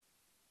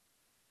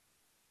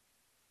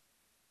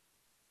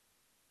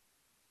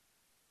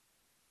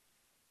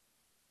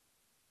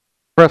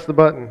Press the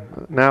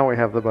button. Now we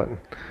have the button.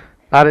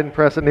 I didn't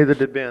press it, neither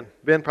did Ben.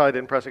 Ben probably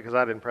didn't press it because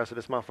I didn't press it.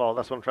 It's my fault.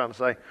 That's what I'm trying to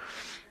say.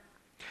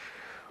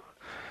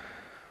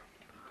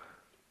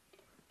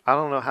 I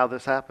don't know how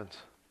this happens.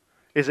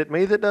 Is it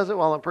me that does it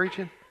while I'm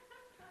preaching?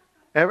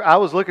 I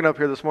was looking up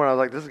here this morning. I was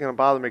like, this is going to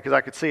bother me because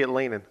I could see it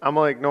leaning. I'm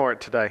going to ignore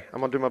it today. I'm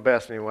going to do my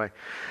best anyway.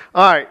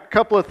 All right,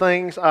 couple of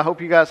things. I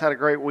hope you guys had a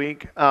great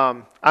week.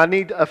 I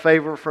need a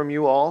favor from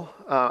you all.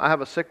 I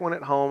have a sick one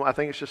at home. I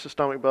think it's just a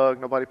stomach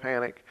bug. Nobody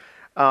panic.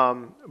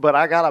 But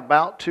I got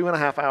about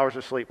 2.5 hours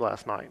of sleep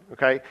last night,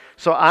 okay?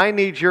 So I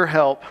need your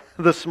help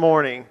this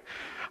morning.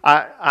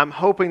 I'm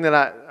hoping that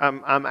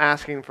I'm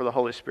asking for the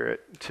Holy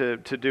Spirit to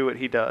do what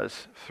He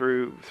does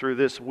through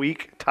this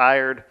weak,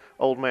 tired,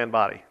 old man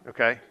body,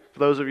 okay? For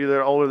those of you that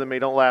are older than me,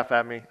 don't laugh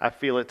at me. I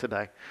feel it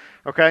today,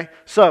 okay?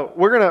 So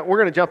we're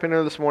gonna jump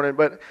into this morning,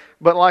 but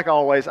like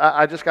always,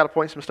 I just got to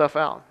point some stuff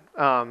out.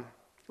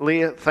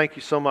 Leah, thank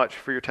you so much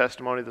for your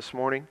testimony this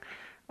morning.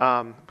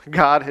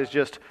 God has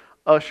just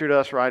ushered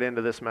us right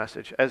into this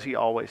message, as He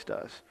always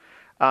does.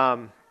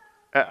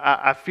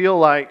 I feel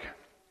like,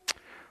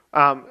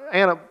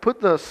 Anna,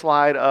 put the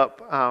slide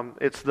up.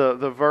 It's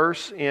the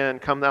verse in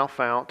Come Thou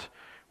Fount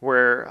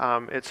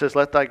where it says,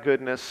 let thy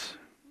goodness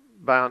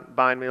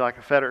bind me like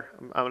a fetter.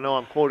 I know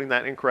I'm quoting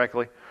that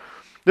incorrectly.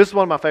 This is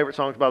one of my favorite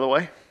songs, by the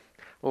way.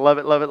 Love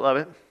it, love it, love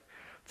it.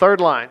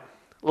 Third line,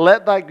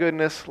 let thy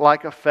goodness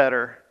like a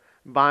fetter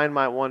bind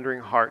my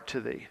wandering heart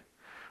to thee.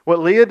 What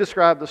Leah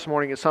described this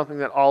morning is something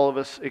that all of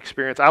us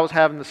experience. I was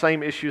having the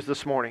same issues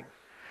this morning.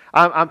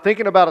 I'm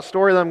thinking about a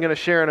story that I'm going to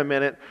share in a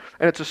minute,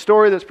 and it's a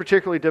story that's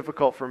particularly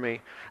difficult for me.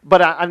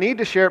 But I need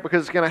to share it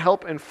because it's going to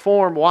help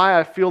inform why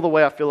I feel the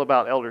way I feel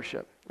about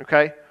eldership,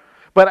 okay?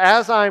 But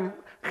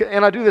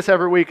and I do this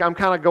every week, I'm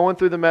kind of going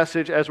through the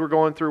message as we're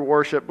going through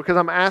worship because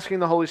I'm asking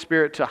the Holy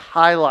Spirit to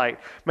highlight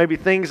maybe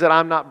things that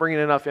I'm not bringing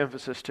enough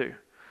emphasis to.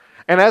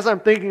 And as I'm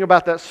thinking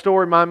about that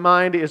story, my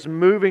mind is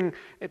moving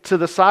to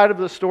the side of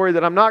the story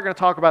that I'm not going to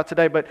talk about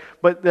today, but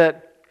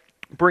that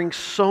brings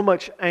so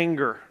much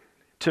anger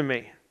to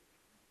me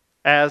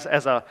as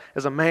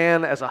a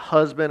man, as a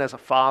husband, as a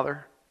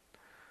father.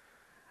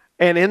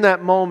 And in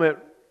that moment,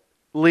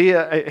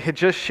 Leah had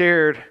just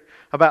shared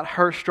about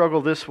her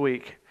struggle this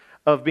week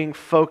of being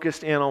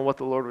focused in on what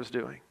the Lord was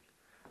doing,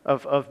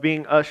 of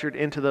being ushered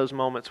into those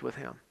moments with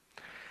Him.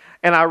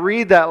 And I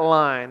read that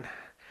line,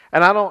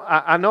 and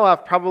I know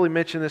I've probably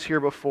mentioned this here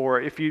before.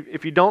 If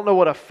you don't know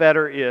what a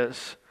fetter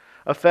is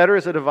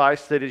a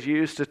device that is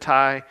used to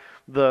tie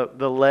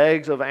the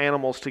legs of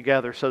animals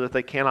together so that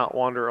they cannot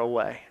wander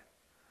away.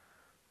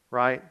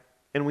 Right?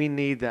 And we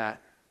need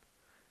that.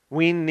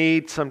 We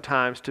need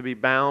sometimes to be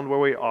bound where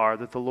we are,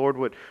 that the Lord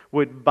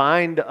would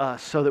bind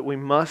us so that we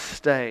must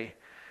stay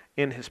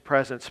in His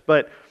presence.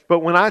 But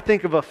when I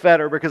think of a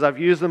fetter, because I've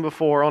used them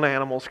before on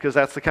animals, because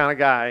that's the kind of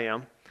guy I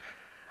am,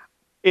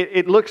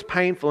 it looks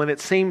painful and it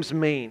seems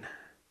mean.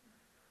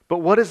 But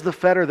what is the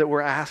fetter that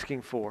we're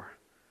asking for?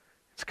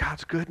 It's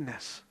God's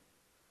goodness.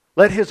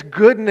 Let His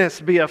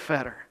goodness be a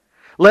fetter.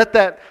 Let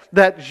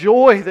that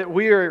joy that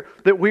we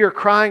are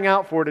crying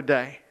out for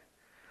today,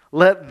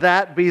 let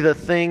that be the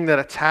thing that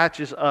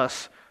attaches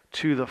us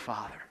to the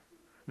Father,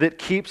 that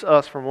keeps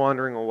us from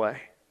wandering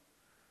away.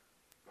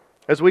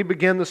 As we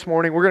begin this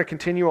morning, we're going to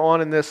continue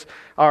on in this,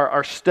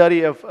 our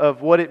study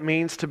of what it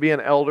means to be an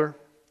elder.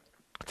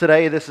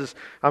 Today,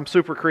 I'm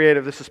super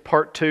creative, this is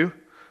part 2.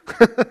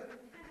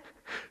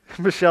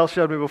 Michelle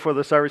showed me before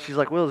the service, she's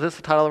like, Will, is this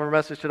the title of her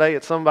message today?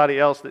 It's somebody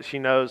else that she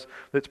knows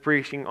that's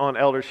preaching on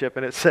eldership,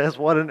 and it says,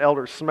 What an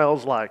Elder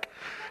Smells Like.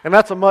 And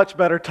that's a much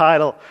better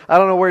title. I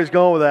don't know where he's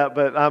going with that,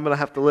 but I'm going to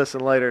have to listen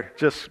later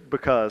just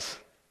because.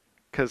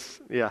 Because,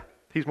 yeah,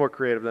 he's more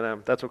creative than I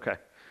am. That's okay.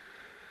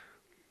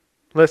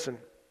 Listen,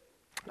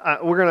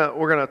 we're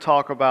gonna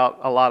talk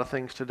about a lot of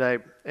things today,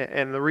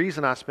 and the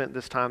reason I spent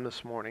this time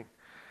this morning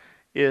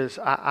is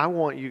I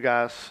want you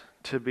guys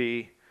to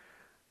be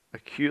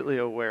acutely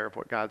aware of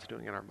what God's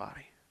doing in our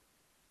body,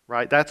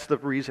 right? That's the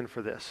reason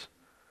for this.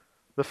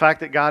 The fact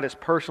that God is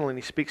personal and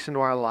He speaks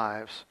into our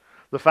lives.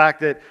 The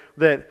fact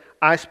that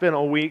I spent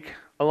a week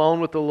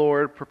alone with the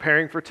Lord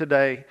preparing for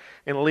today,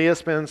 and Leah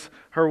spends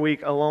her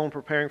week alone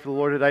preparing for the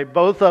Lord today.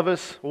 Both of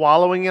us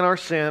wallowing in our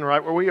sin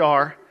right where we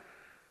are,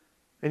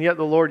 and yet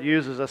the Lord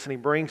uses us and He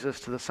brings us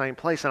to the same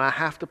place, and I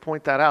have to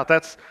point that out.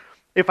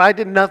 If I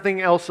did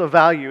nothing else of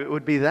value, it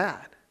would be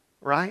that,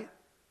 right?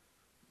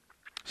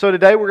 So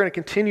today we're going to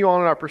continue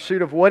on in our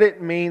pursuit of what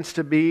it means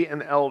to be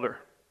an elder.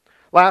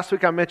 Last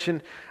week I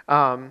mentioned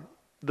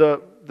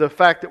the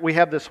fact that we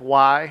have this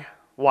why.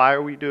 Why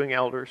are we doing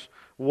elders?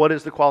 What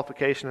is the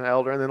qualification of an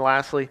elder? And then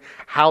lastly,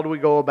 how do we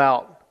go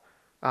about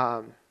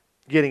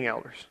getting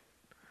elders?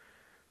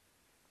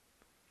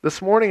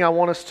 This morning I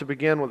want us to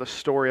begin with a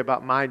story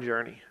about my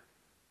journey.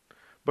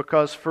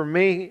 Because for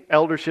me,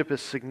 eldership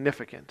is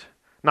significant.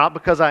 Not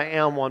because I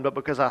am one, but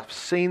because I've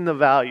seen the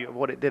value of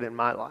what it did in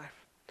my life.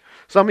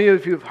 Some of you,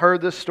 if you've heard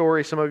this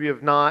story, some of you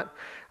have not.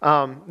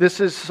 This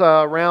is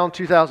around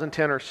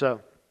 2010 or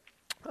so.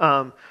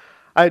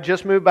 I had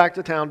just moved back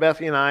to town,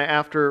 Bethany and I,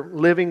 after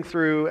living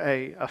through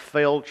a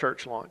failed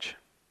church launch.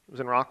 It was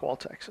in Rockwall,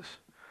 Texas.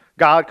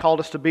 God called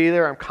us to be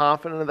there. I'm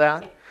confident of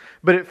that.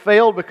 But it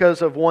failed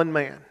because of one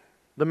man.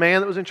 The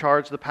man that was in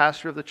charge, the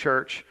pastor of the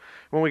church.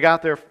 When we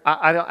got there,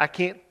 I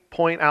can't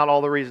point out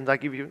all the reasons. I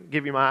give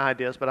you my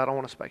ideas, but I don't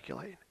want to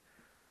speculate.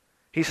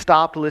 He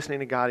stopped listening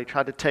to God. He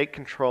tried to take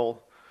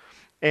control.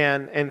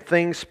 And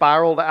things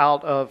spiraled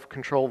out of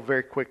control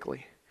very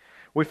quickly.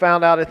 We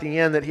found out at the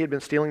end that he had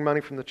been stealing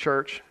money from the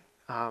church.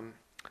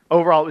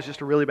 Overall, it was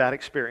just a really bad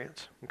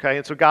experience. Okay,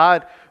 and so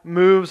God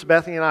moves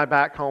Bethany and I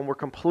back home. We're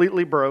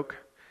completely broke.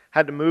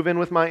 Had to move in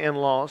with my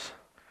in-laws.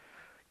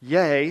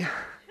 Yay.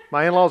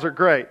 My in-laws are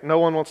great. No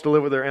one wants to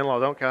live with their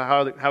in-laws. I don't care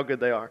how good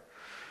they are.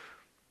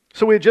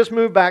 So we had just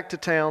moved back to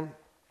town,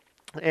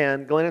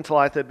 and Glenn and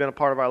Talitha had been a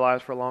part of our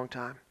lives for a long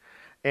time.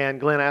 And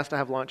Glenn asked to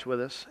have lunch with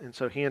us, and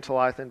so he and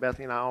Talitha and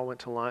Bethany and I all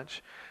went to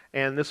lunch.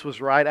 And this was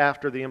right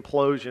after the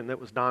implosion that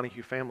was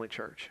Donahue Family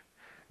Church.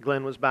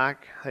 Glenn was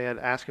back. They had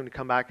asked him to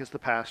come back as the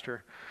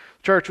pastor.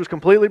 The church was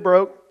completely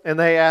broke, and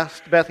they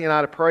asked Bethany and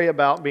I to pray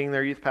about being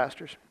their youth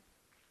pastors.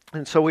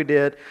 And so we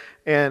did,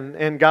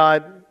 and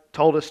God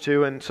told us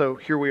to, and so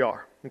here we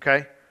are,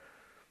 okay?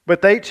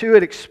 But they too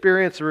had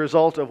experienced the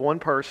result of one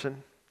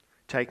person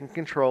taking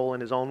control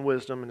in his own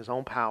wisdom and his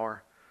own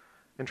power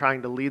and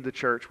trying to lead the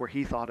church where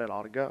he thought it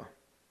ought to go.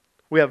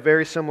 We have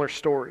very similar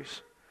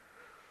stories.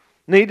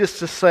 Needless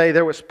to say,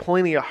 there was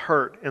plenty of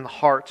hurt in the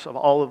hearts of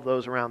all of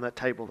those around that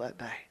table that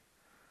day.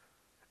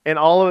 And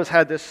all of us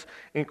had this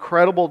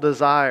incredible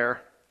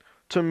desire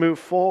to move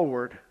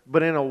forward,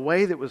 but in a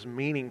way that was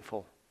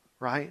meaningful,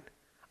 right?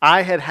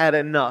 I had had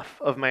enough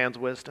of man's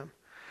wisdom.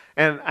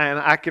 And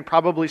I can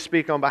probably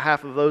speak on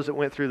behalf of those that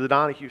went through the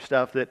Donahue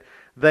stuff that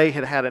they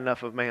had had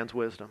enough of man's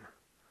wisdom,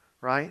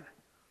 right?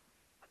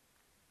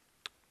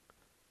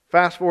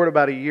 Fast forward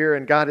about a year,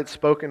 and God had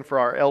spoken for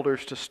our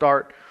elders to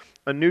start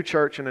a new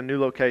church in a new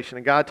location.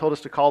 And God told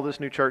us to call this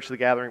new church the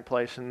Gathering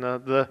Place. And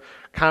the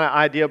kind of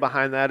idea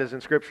behind that is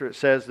in Scripture it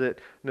says that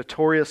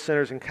notorious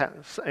sinners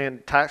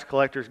and tax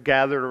collectors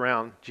gathered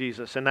around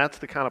Jesus. And that's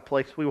the kind of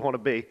place we want to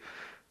be.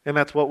 And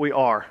that's what we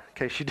are, in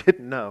case you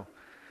didn't know.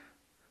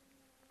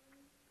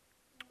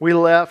 We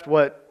left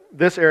what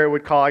this area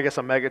would call, I guess,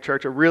 a mega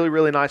church, a really,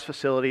 really nice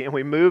facility, and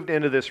we moved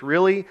into this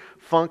really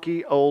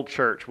funky old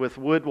church with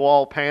wood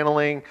wall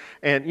paneling,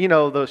 and you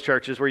know those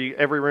churches where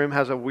every room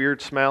has a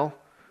weird smell.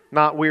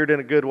 Not weird in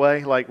a good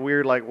way, like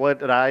weird, like what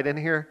did I eat in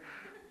here?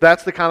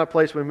 That's the kind of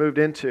place we moved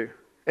into.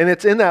 And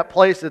it's in that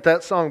place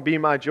that song, Be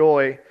My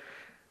Joy,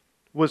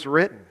 was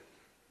written.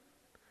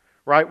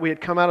 Right? We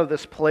had come out of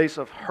this place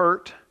of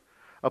hurt,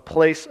 a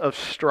place of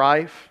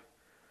strife.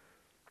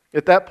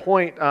 At that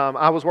point,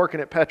 I was working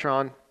at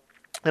Petron,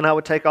 and I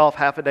would take off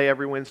half a day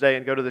every Wednesday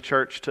and go to the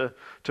church to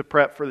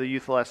prep for the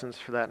youth lessons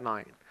for that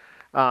night.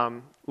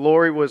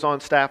 Lori was on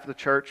staff at the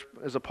church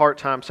as a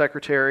part-time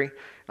secretary,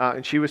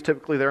 and she was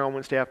typically there on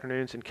Wednesday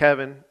afternoons. And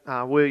Kevin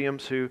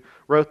Williams, who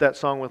wrote that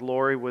song with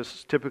Lori,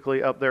 was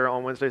typically up there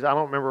on Wednesdays. I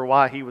don't remember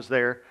why he was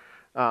there.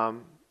 I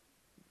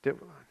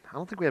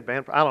don't think we had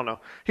band. I don't know.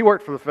 He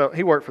worked for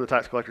the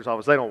tax collector's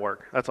office. They don't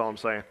work. That's all I'm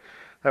saying.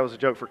 That was a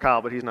joke for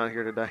Kyle, but he's not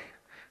here today.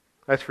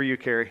 That's for you,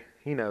 Carrie.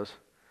 He knows.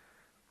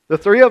 The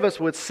three of us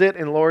would sit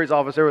in Lori's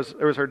office. There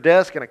was her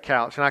desk and a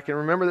couch, and I can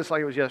remember this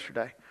like it was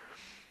yesterday.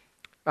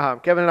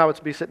 Kevin and I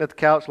would be sitting at the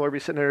couch. Lori would be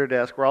sitting at her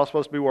desk. We're all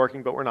supposed to be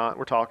working, but we're not.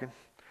 We're talking.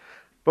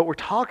 But we're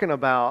talking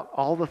about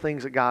all the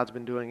things that God's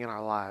been doing in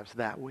our lives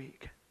that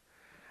week.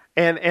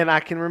 And I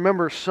can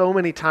remember so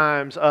many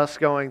times us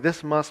going,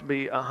 this must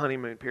be a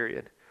honeymoon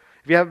period.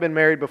 If you haven't been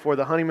married before,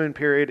 the honeymoon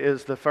period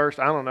is the first,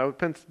 I don't know,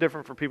 it's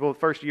different for people, the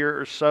first year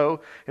or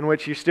so in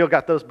which you still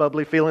got those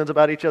bubbly feelings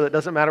about each other. It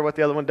doesn't matter what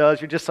the other one does.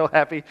 You're just so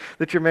happy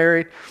that you're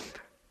married.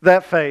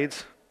 That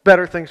fades.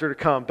 Better things are to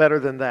come, better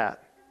than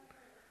that.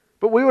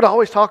 But we would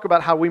always talk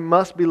about how we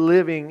must be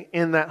living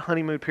in that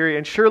honeymoon period,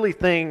 and surely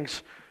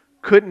things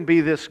couldn't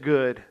be this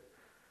good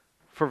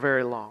for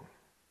very long.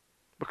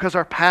 Because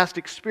our past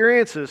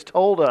experiences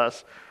told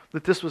us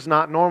that this was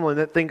not normal and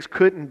that things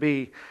couldn't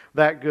be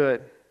that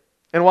good.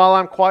 And while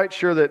I'm quite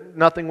sure that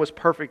nothing was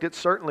perfect, it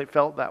certainly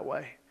felt that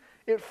way.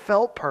 It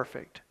felt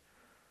perfect.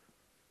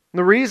 And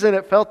the reason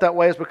it felt that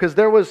way is because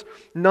there was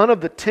none of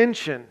the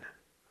tension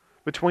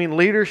between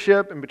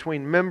leadership and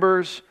between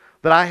members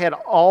that I had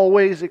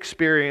always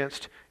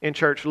experienced in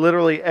church,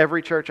 literally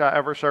every church I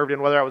ever served in,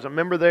 whether I was a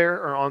member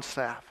there or on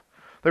staff.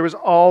 There was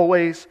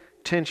always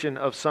tension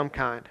of some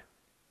kind.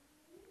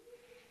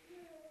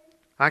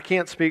 I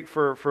can't speak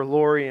for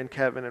Lori and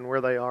Kevin and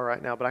where they are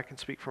right now, but I can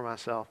speak for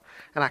myself.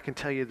 And I can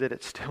tell you that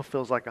it still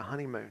feels like a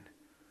honeymoon.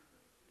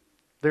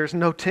 There's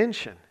no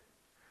tension.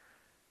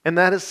 And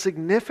that is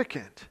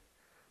significant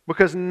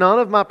because none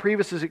of my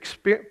previous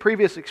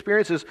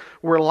experiences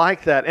were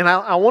like that. And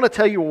I want to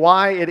tell you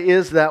why it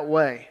is that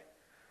way.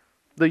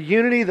 The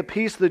unity, the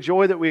peace, the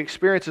joy that we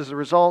experience is the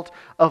result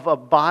of a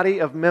body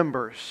of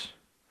members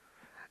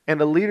and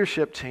a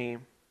leadership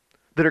team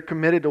that are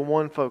committed to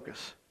one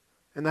focus.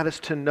 And that is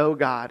to know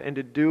God and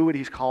to do what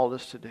He's called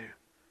us to do.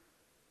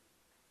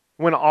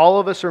 When all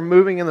of us are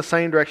moving in the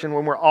same direction,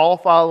 when we're all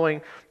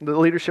following the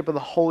leadership of the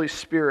Holy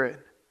Spirit,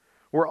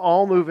 We're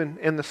all moving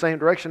in the same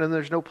direction, and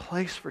there's no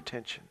place for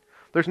tension.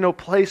 There's no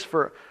place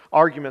for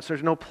arguments.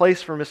 There's no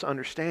place for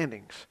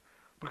misunderstandings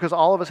because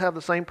all of us have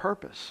the same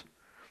purpose.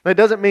 That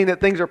doesn't mean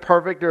that things are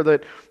perfect or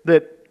that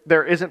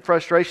there isn't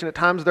frustration. At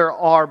times there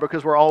are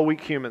because we're all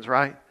weak humans,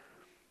 right?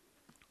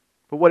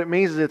 But what it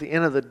means is at the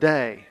end of the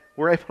day,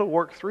 we're able to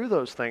work through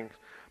those things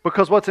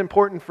because what's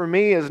important for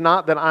me is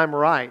not that I'm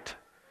right.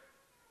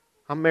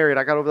 I'm married.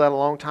 I got over that a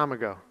long time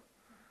ago.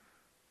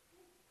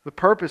 The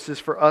purpose is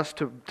for us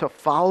to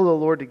follow the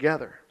Lord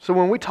together. So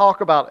when we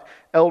talk about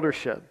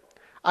eldership,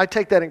 I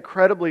take that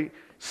incredibly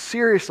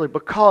seriously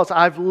because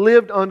I've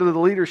lived under the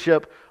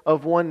leadership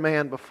of one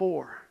man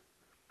before.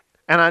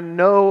 And I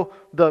know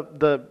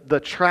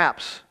the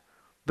traps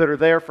that are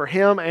there for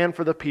him and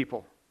for the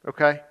people.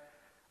 Okay?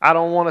 I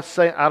don't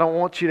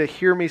want you to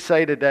hear me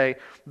say today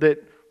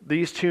that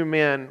these two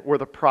men were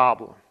the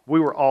problem. We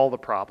were all the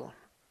problem.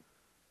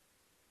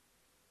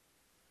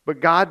 But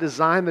God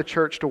designed the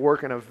church to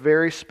work in a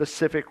very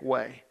specific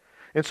way.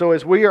 And so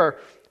as we are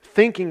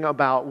thinking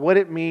about what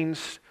it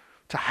means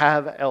to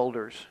have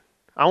elders,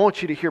 I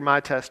want you to hear my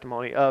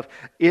testimony of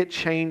it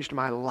changed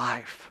my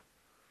life.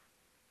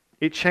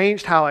 It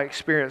changed how I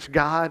experienced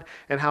God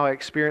and how I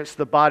experienced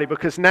the body.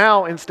 Because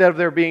now, instead of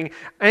there being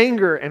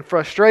anger and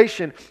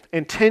frustration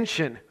and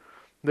tension,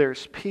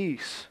 there's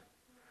peace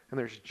and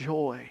there's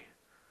joy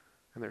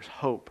and there's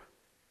hope.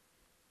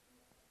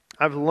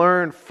 I've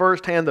learned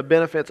firsthand the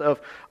benefits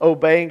of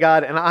obeying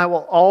God, and I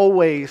will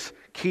always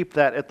keep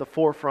that at the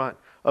forefront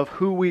of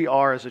who we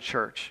are as a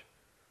church.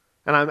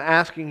 And I'm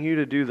asking you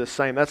to do the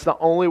same. That's the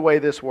only way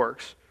this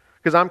works.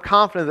 Because I'm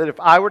confident that if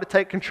I were to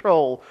take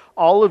control,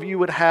 all of you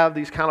would have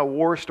these kind of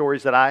war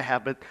stories that I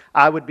have, but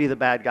I would be the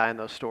bad guy in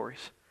those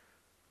stories.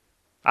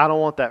 I don't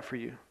want that for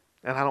you,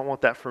 and I don't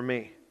want that for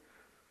me.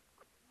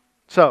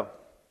 So,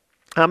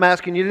 I'm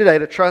asking you today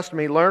to trust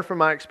me, learn from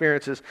my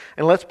experiences,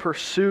 and let's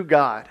pursue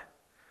God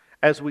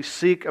as we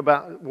seek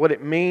about what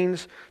it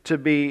means to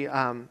be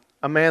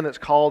a man that's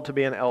called to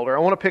be an elder. I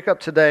want to pick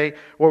up today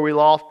where we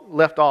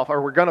left off,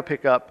 or we're going to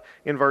pick up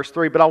in verse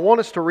 3. But I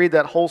want us to read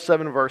that whole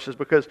 7 verses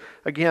because,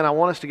 again, I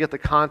want us to get the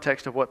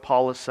context of what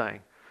Paul is saying.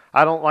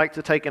 I don't like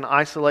to take an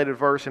isolated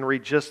verse and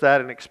read just that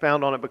and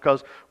expound on it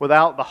because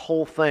without the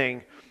whole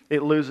thing,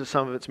 it loses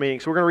some of its meaning.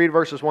 So we're going to read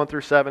verses 1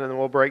 through 7 and then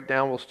we'll break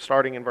down,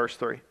 starting in verse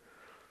 3.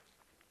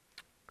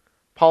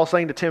 Paul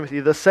saying to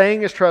Timothy, "The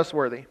saying is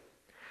trustworthy.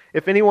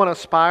 If anyone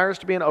aspires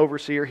to be an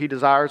overseer, he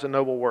desires a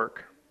noble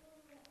work.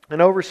 An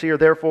overseer,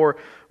 therefore,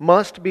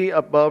 must be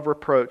above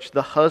reproach,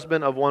 the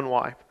husband of one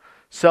wife,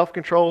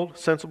 self-controlled,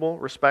 sensible,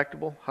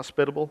 respectable,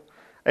 hospitable,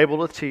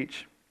 able to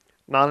teach,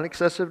 not an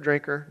excessive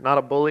drinker, not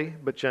a bully,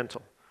 but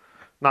gentle,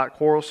 not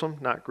quarrelsome,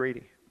 not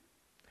greedy.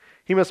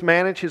 He must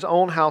manage his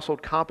own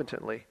household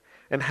competently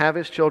and have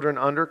his children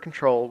under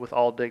control with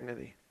all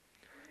dignity.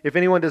 If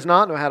anyone does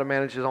not know how to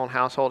manage his own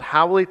household,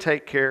 how will he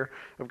take care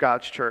of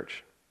God's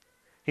church?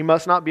 He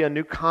must not be a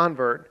new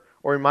convert,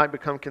 or he might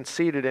become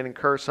conceited and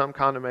incur some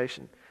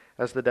condemnation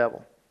as the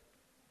devil.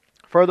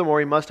 Furthermore,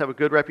 he must have a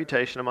good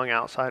reputation among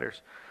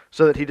outsiders,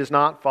 so that he does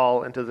not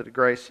fall into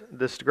this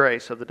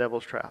disgrace of the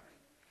devil's trap."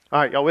 All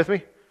right, y'all with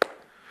me?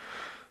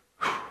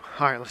 All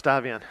right, let's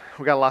dive in.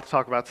 We got a lot to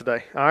talk about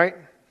today. All right?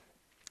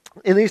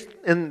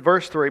 In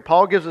verse 3,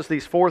 Paul gives us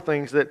these 4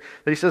 things that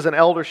he says an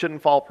elder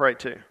shouldn't fall prey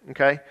to.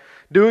 Okay?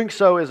 Doing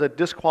so is a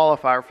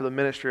disqualifier for the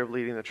ministry of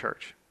leading the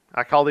church.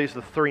 I call these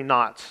the 3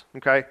 knots.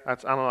 Okay? I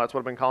don't know, that's what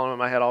I've been calling them in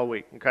my head all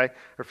week. Okay?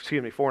 Or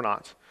 4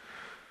 knots.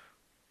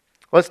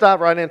 Let's dive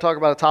right in and talk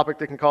about a topic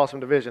that can cause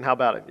some division. How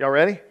about it? Y'all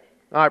ready?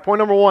 All right, point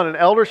number 1, an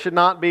elder should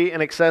not be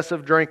an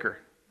excessive drinker.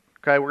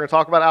 Okay, we're going to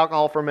talk about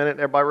alcohol for a minute.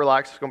 Everybody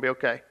relax. It's going to be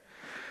okay.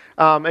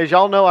 As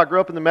y'all know, I grew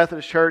up in the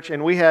Methodist church,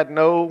 and we had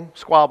no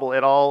squabble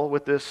at all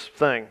with this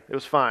thing. It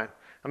was fine.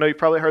 I know you've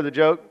probably heard the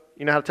joke.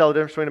 You know how to tell the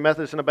difference between a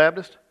Methodist and a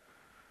Baptist?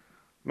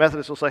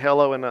 Methodists will say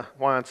hello in the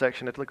wine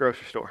section at the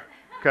grocery store.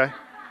 Okay?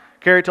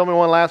 Carrie told me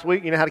one last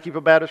week. You know how to keep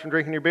a Baptist from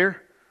drinking your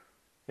beer?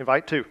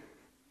 Invite 2.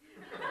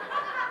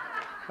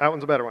 That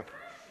one's a better one.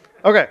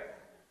 Okay.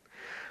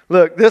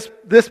 Look,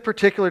 this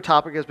particular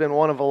topic has been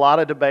one of a lot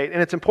of debate,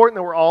 and it's important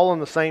that we're all on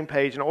the same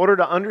page in order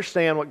to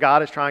understand what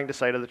God is trying to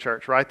say to the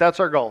church, right? That's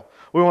our goal.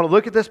 We want to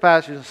look at this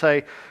passage and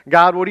say,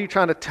 God, what are you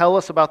trying to tell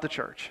us about the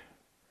church?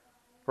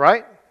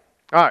 Right?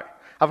 All right.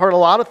 I've heard a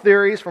lot of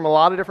theories from a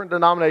lot of different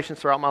denominations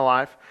throughout my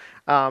life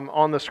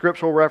on the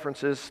scriptural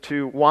references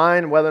to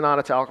wine, whether or not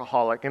it's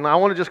alcoholic. And I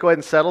want to just go ahead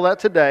and settle that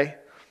today.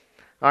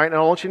 All right, and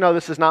I want you to know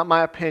this is not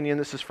my opinion.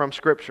 This is from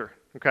Scripture.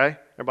 Okay?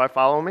 Everybody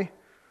following me?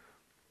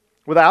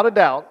 Without a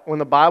doubt, when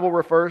the Bible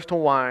refers to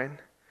wine,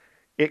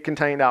 it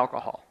contained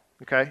alcohol.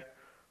 Okay?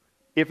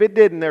 If it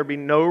didn't, there'd be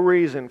no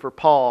reason for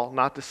Paul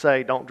not to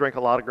say, don't drink a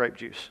lot of grape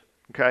juice.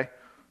 Okay?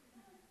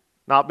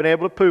 Not being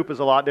able to poop is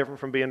a lot different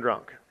from being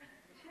drunk.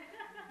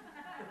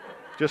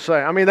 Just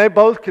saying. I mean, they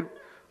both could,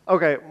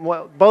 okay,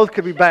 well, both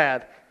could be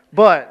bad,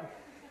 but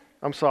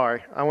I'm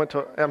sorry.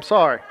 I'm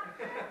sorry.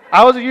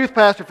 I was a youth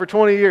pastor for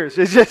 20 years.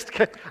 It's just,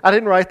 I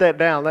didn't write that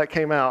down. That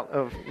came out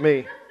of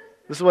me.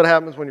 This is what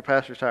happens when your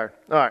pastor's tired.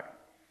 All right.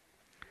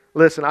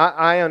 Listen,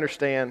 I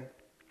understand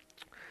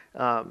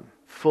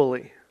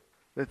fully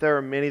that there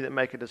are many that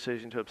make a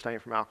decision to abstain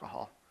from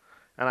alcohol.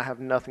 And I have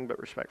nothing but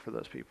respect for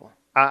those people.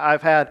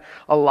 I've had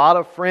a lot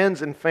of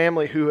friends and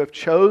family who have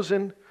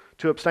chosen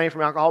to abstain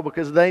from alcohol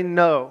because they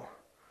know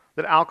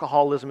that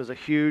alcoholism is a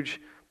huge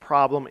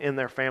problem in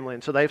their family.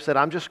 And so they've said,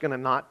 I'm just going to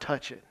not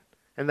touch it.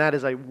 And that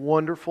is a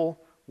wonderful,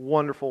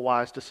 wonderful,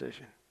 wise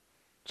decision.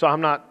 So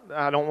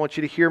I don't want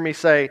you to hear me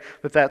say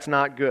that that's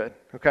not good,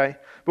 okay?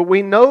 But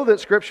we know that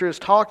Scripture is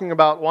talking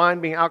about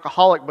wine being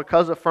alcoholic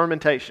because of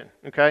fermentation,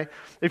 okay?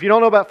 If you don't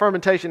know about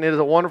fermentation, it is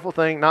a wonderful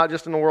thing, not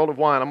just in the world of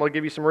wine. I'm going to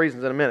give you some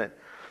reasons in a minute.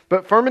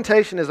 But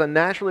fermentation is a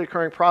naturally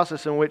occurring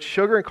process in which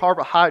sugar and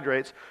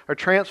carbohydrates are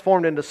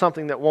transformed into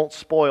something that won't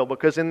spoil,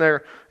 because in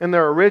their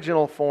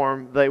original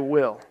form, they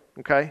will,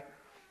 okay?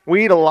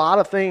 We eat a lot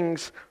of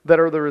things that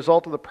are the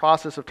result of the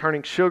process of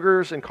turning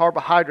sugars and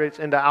carbohydrates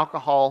into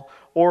alcohol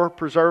or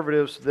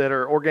preservatives that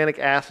are organic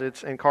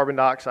acids and carbon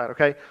dioxide,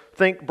 okay?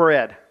 Think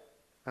bread.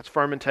 That's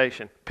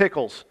fermentation.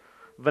 Pickles.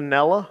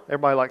 Vanilla.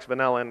 Everybody likes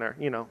vanilla in there,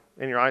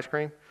 in your ice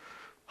cream.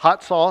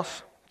 Hot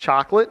sauce.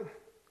 Chocolate.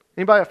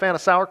 Anybody a fan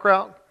of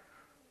sauerkraut?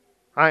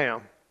 I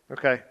am.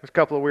 Okay, there's a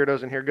couple of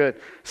weirdos in here.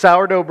 Good.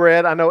 Sourdough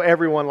bread. I know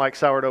everyone likes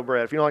sourdough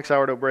bread. If you don't like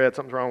sourdough bread,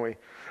 something's wrong with you.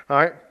 All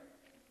right?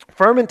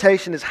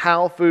 Fermentation is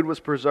how food was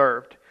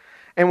preserved.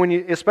 And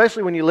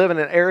especially when you live in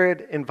an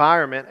arid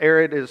environment,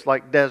 arid is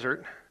like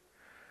desert.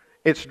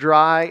 It's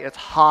dry, it's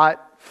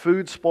hot,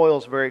 food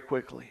spoils very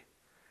quickly.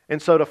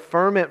 And so to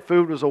ferment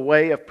food was a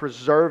way of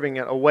preserving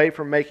it, a way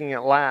from making it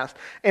last.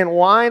 And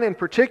wine in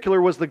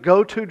particular was the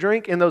go-to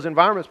drink in those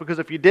environments, because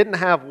if you didn't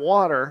have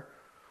water,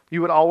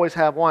 you would always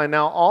have wine.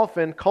 Now,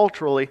 often,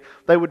 culturally,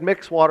 they would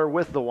mix water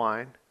with the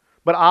wine.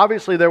 But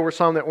obviously there were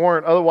some that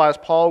weren't. Otherwise,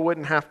 Paul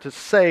wouldn't have to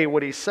say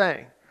what he's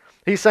saying.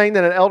 He's saying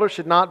that an elder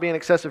should not be an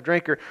excessive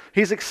drinker.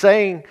 He's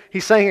saying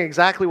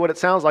exactly what it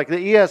sounds like. The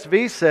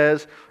ESV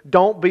says,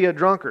 don't be a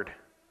drunkard.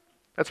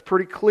 That's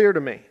pretty clear to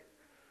me.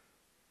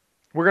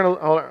 I'm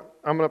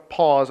going to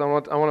pause. I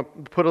want to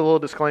put a little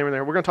disclaimer in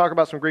there. We're going to talk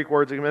about some Greek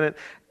words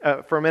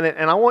for a minute.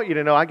 And I want you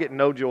to know I get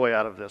no joy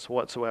out of this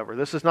whatsoever.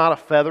 This is not a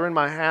feather in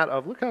my hat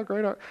of, look how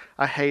great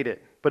I hate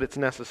it. But it's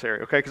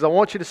necessary, okay? Because I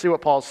want you to see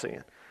what Paul's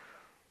saying.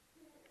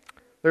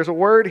 There's a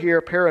word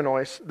here,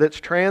 paranois, that's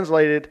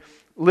translated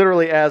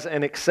literally as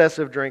an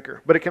excessive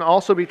drinker. But it can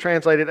also be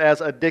translated as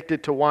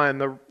addicted to wine.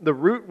 The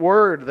root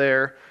word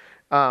there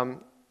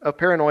of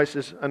paranois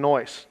is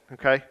anois,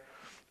 okay?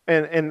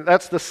 And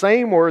that's the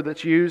same word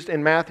that's used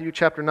in Matthew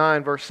chapter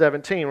 9, verse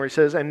 17, where he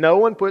says, and no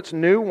one puts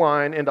new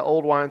wine into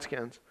old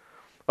wineskins.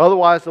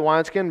 Otherwise the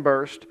wineskin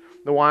burst,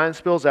 the wine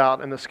spills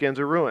out, and the skins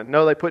are ruined.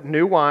 No, they put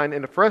new wine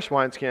into fresh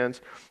wineskins,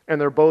 and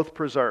they're both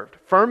preserved.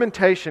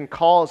 Fermentation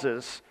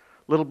causes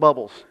little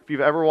bubbles. If you've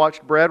ever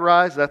watched bread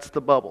rise, that's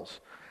the bubbles.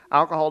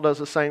 Alcohol does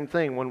the same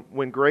thing.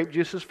 When grape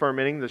juice is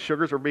fermenting, the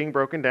sugars are being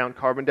broken down,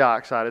 carbon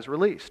dioxide is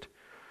released.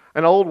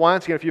 An old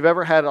wineskin, if you've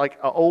ever had like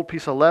an old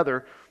piece of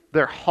leather,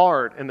 they're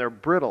hard and they're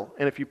brittle.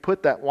 And if you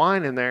put that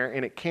wine in there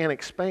and it can't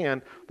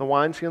expand, the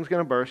wineskin's going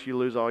to burst, you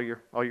lose all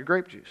your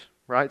grape juice.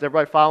 Right? Is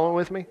everybody following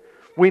with me?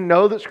 We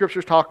know that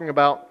Scripture's talking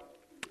about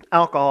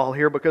alcohol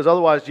here, because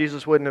otherwise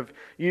Jesus wouldn't have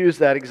used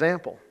that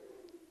example.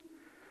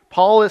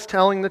 Paul is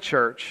telling the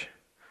church,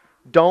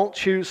 don't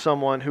choose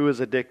someone who is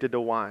addicted to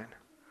wine.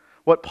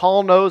 What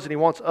Paul knows, and he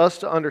wants us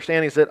to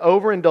understand, is that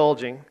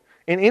overindulging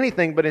in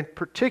anything, but in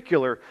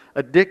particular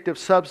addictive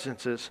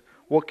substances,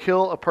 will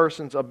kill a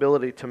person's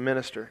ability to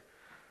minister.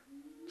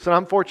 So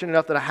I'm fortunate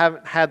enough that I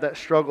haven't had that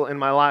struggle in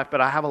my life,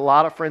 but I have a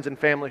lot of friends and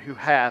family who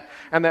have,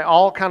 and they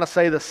all kind of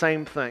say the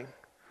same thing,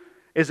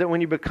 is that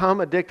when you become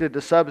addicted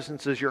to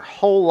substances, your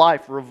whole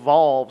life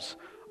revolves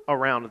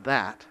around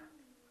that.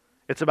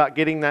 It's about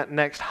getting that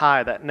next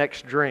high, that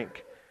next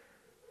drink.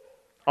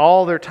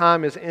 All their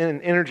time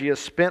and energy is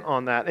spent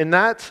on that. And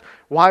that's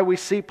why we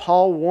see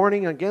Paul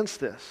warning against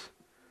this.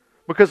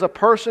 Because a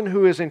person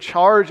who is in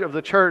charge of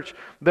the church,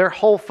 their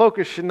whole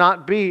focus should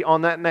not be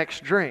on that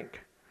next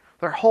drink.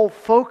 Their whole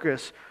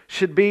focus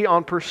should be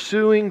on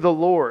pursuing the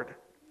Lord.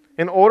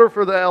 In order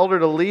for the elder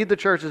to lead the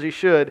church as he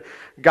should,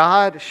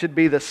 God should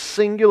be the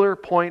singular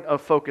point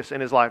of focus in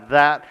his life.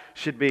 That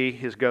should be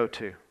his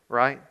go-to,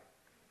 right?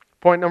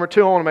 Point number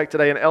 2 I want to make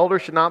today, an elder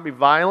should not be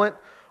violent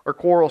or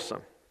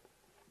quarrelsome.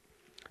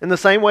 In the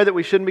same way that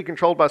we shouldn't be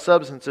controlled by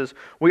substances,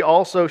 we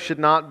also should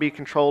not be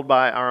controlled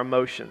by our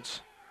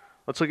emotions.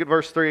 Let's look at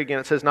verse 3 again.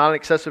 It says, not an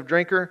excessive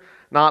drinker,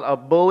 not a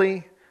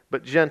bully,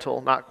 but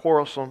gentle, not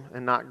quarrelsome,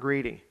 and not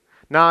greedy.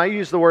 Now, I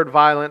use the word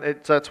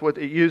violent. That's what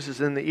it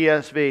uses in the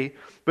ESV,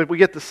 but we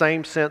get the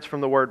same sense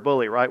from the word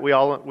bully, right?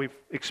 We've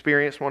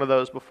experienced one of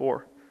those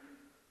before.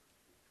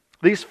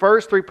 These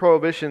first 3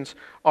 prohibitions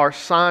are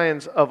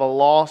signs of a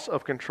loss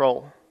of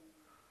control.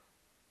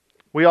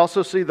 We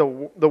also see the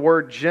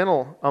word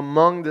gentle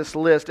among this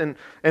list, and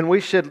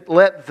we should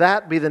let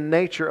that be the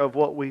nature of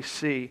what we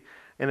see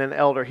in an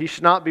elder. He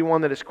should not be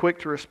one that is quick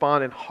to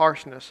respond in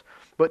harshness,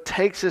 but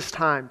takes his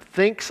time,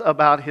 thinks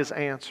about his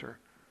answer,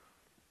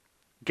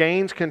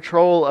 gains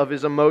control of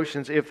his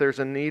emotions if there's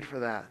a need for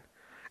that,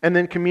 and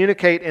then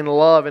communicate in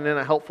love and in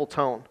a helpful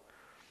tone.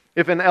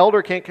 If an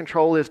elder can't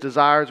control his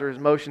desires or his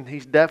emotions,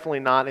 he's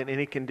definitely not in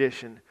any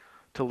condition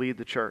to lead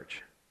the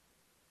church.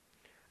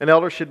 An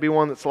elder should be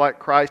one that's like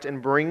Christ in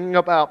bringing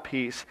about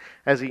peace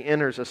as he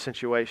enters a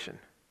situation.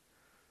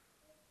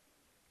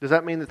 Does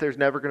that mean that there's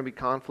never going to be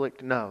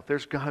conflict? No,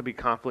 there's going to be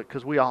conflict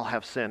because we all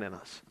have sin in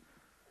us.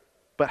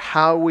 But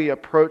how we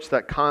approach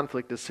that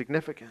conflict is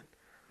significant.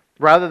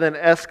 Rather than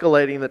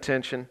escalating the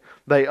tension,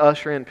 they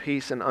usher in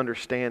peace and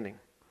understanding.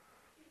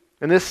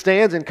 And this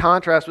stands in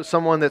contrast with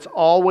someone that's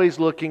always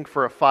looking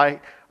for a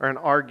fight or an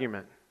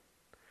argument.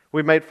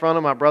 We made fun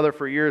of my brother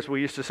for years.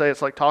 We used to say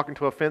it's like talking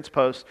to a fence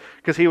post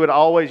because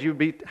you'd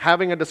be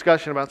having a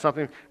discussion about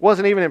something. It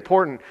wasn't even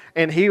important.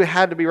 And he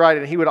had to be right.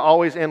 And he would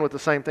always end with the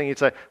same thing. He'd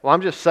say, well,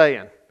 I'm just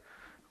saying.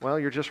 Well,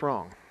 you're just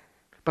wrong.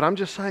 But I'm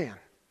just saying.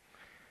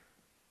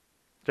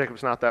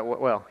 Jacob's not that way.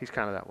 Well, he's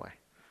kind of that way.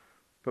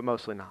 But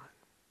mostly not.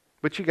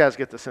 But you guys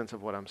get the sense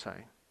of what I'm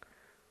saying.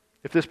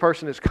 If this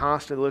person is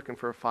constantly looking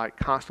for a fight,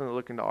 constantly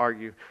looking to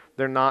argue,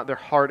 their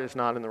heart is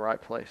not in the right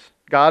place.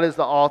 God is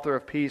the author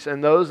of peace,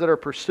 and those that are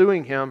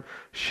pursuing Him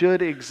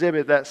should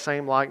exhibit that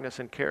same likeness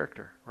and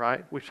character,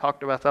 right? We've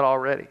talked about that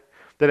already.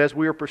 That as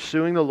we are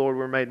pursuing the Lord,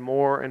 we're made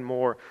more and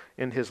more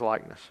in His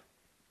likeness.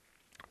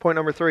 Point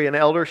number 3, an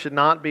elder should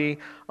not be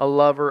a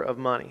lover of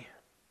money.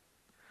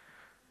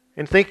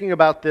 In thinking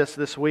about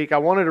this week, I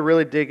wanted to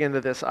really dig into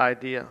this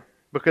idea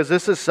because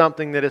this is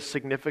something that is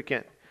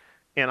significant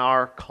in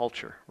our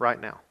culture right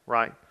now,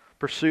 right?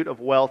 Pursuit of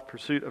wealth,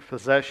 pursuit of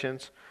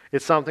possessions.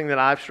 It's something that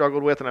I've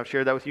struggled with, and I've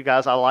shared that with you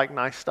guys. I like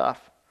nice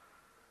stuff.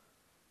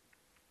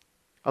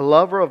 A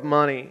lover of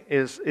money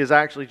is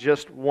actually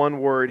just one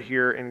word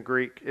here in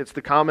Greek. It's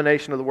the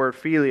combination of the word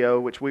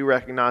phileo, which we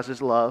recognize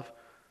as love,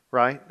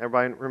 right?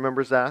 Everybody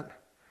remembers that?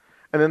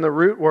 And then the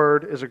root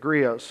word is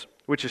agrios,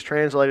 which is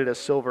translated as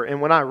silver. And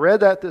when I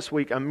read that this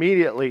week,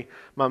 immediately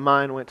my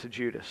mind went to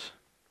Judas,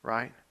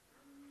 right?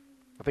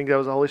 I think that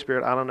was the Holy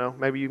Spirit. I don't know.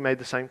 Maybe you made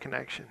the same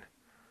connection.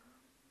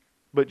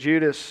 But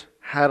Judas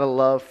had a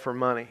love for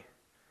money.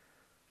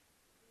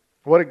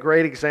 What a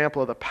great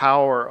example of the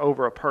power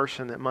over a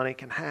person that money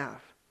can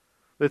have.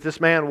 That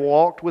this man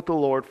walked with the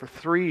Lord for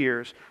 3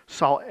 years,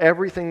 saw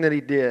everything that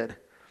he did,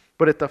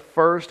 but at the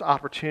first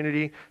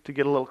opportunity to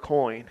get a little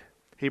coin,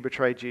 he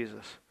betrayed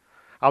Jesus.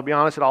 I'll be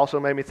honest, it also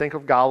made me think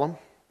of Gollum.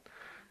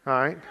 All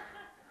right?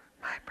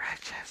 My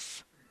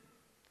precious.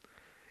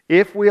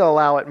 If we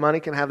allow it,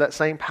 money can have that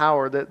same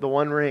power that the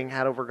One Ring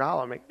had over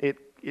Gollum.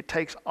 It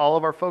takes all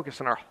of our focus,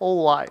 and our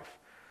whole life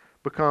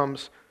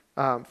becomes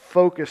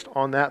focused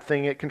on that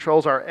thing. It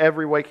controls our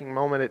every waking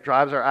moment. It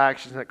drives our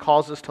actions, and it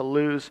causes us to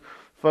lose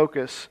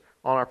focus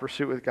on our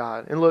pursuit with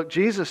God. And look,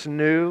 Jesus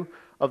knew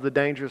of the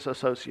dangers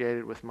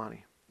associated with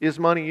money. Is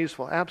money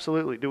useful?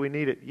 Absolutely. Do we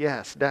need it?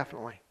 Yes,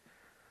 definitely.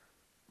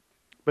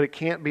 But it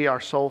can't be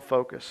our sole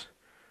focus.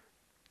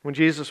 When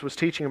Jesus was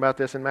teaching about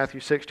this in Matthew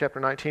 6, chapter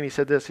 19, he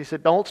said this. He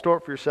said, "Don't store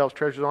up for yourselves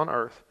treasures on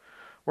earth,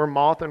 where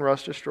moth and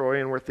rust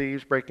destroy and where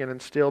thieves break in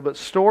and steal, but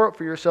store up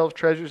for yourselves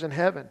treasures in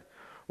heaven,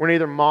 where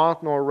neither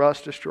moth nor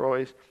rust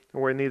destroys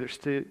and where neither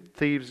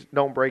thieves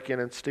don't break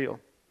in and steal.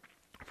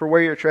 For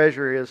where your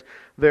treasure is,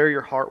 there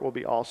your heart will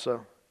be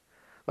also.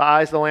 The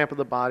eye is the lamp of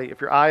the body.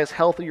 If your eye is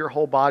healthy, your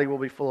whole body will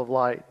be full of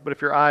light. But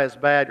if your eye is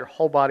bad, your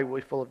whole body will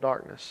be full of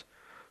darkness.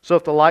 So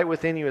if the light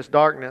within you is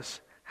darkness,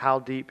 how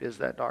deep is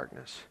that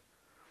darkness?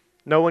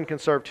 No one can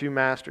serve two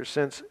masters,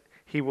 since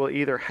he will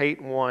either hate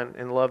one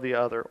and love the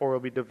other, or will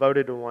be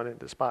devoted to one and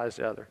despise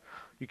the other.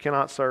 You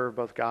cannot serve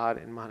both God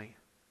and money."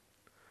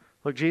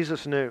 Look,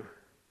 Jesus knew.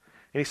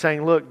 And he's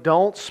saying, look,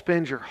 don't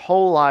spend your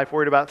whole life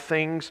worried about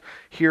things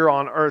here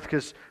on earth,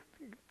 because,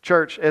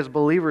 church, as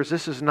believers,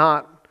 this is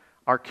not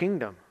our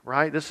kingdom,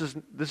 right? This is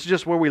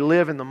just where we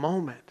live in the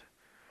moment.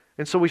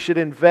 And so we should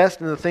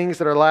invest in the things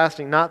that are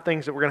lasting, not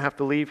things that we're going to have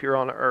to leave here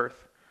on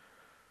earth.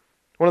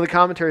 One of the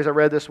commentaries I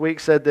read this week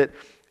said that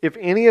if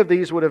any of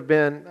these would have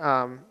been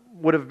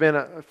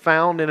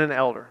found in an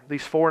elder,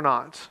 these 4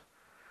 knots,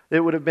 it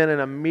would have been an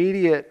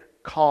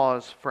immediate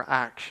cause for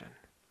action.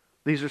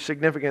 These are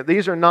significant.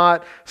 These are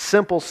not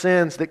simple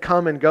sins that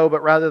come and go,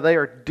 but rather they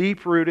are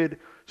deep-rooted,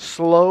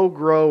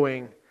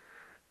 slow-growing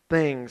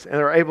things,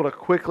 and are able to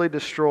quickly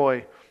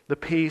destroy the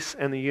peace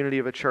and the unity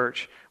of a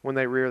church when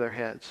they rear their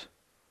heads.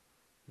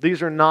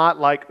 These are not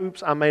like,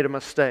 oops, I made a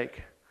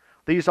mistake.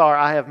 These are,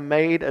 I have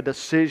made a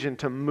decision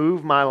to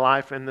move my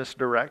life in this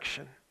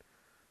direction.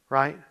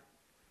 Right?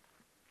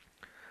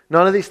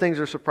 None of these things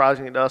are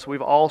surprising to us.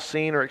 We've all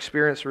seen or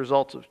experienced the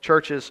results of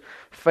churches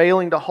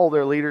failing to hold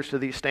their leaders to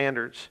these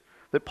standards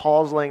that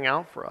Paul's laying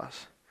out for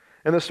us.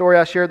 In the story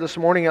I shared this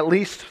morning, at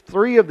least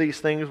 3 of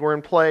these things were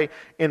in play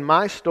in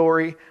my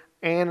story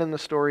and in the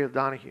story of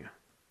Donahue.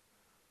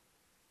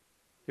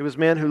 It was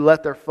men who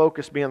let their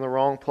focus be in the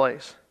wrong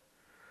place.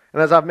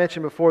 And as I've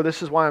mentioned before,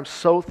 this is why I'm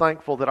so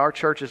thankful that our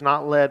church is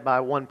not led by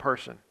one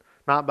person.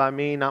 Not by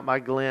me, not by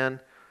Glenn,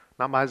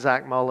 not by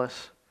Zach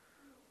Mullis.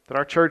 That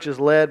our church is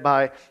led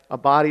by a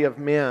body of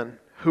men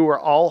who are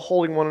all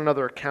holding one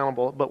another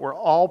accountable, but we're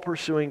all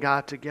pursuing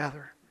God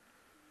together.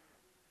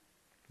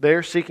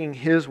 They're seeking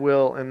His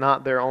will and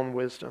not their own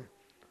wisdom.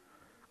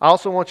 I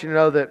also want you to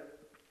know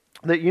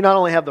that you not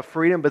only have the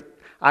freedom, but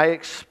I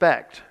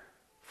expect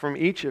from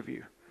each of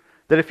you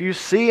that if you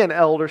see an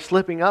elder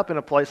slipping up in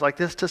a place like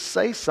this, to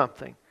say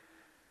something.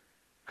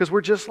 Because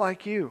we're just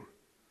like you.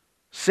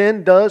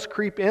 Sin does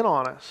creep in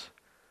on us.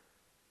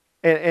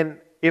 And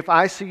if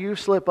I see you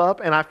slip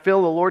up and I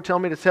feel the Lord tell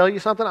me to tell you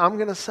something, I'm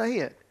going to say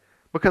it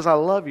because I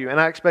love you. And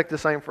I expect the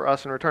same for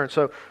us in return.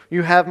 So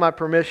you have my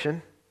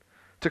permission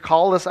to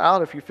call us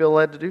out if you feel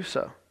led to do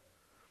so.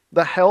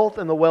 The health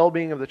and the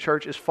well-being of the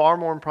church is far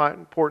more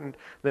important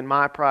than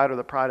my pride or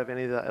the pride of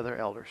any of the other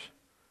elders.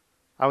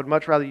 I would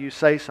much rather you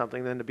say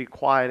something than to be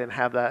quiet and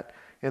have that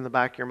in the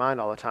back of your mind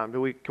all the time.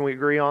 Can we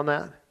agree on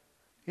that?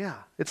 Yeah,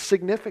 it's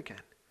significant.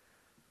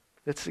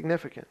 It's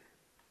significant.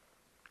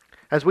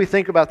 As we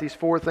think about these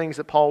 4 things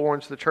that Paul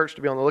warns the church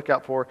to be on the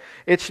lookout for,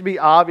 it should be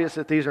obvious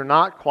that these are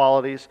not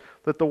qualities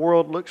that the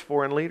world looks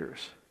for in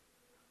leaders.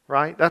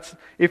 Right?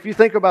 If you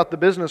think about the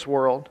business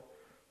world,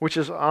 which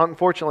is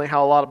unfortunately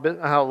how a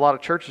lot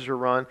of churches are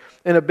run,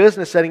 in a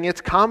business setting,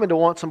 it's common to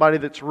want somebody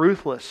that's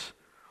ruthless,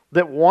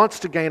 that wants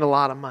to gain a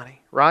lot of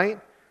money, right?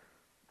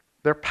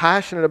 They're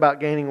passionate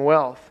about gaining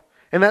wealth.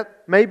 And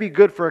that may be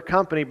good for a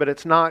company, but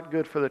it's not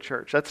good for the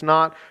church. That's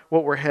not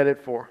what we're headed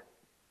for.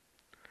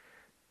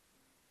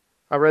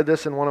 I read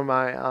this in one of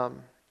my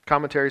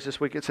commentaries this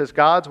week. It says,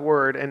 God's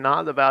word and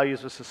not the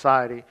values of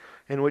society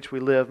in which we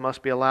live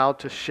must be allowed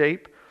to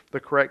shape the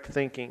correct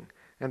thinking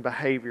and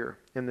behavior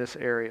in this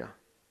area.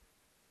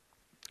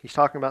 He's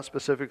talking about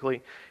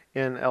specifically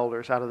in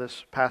elders out of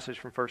this passage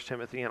from 1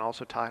 Timothy and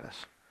also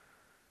Titus.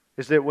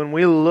 Is that when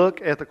we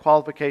look at the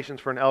qualifications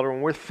for an elder,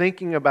 when we're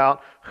thinking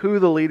about who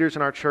the leaders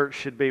in our church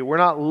should be, we're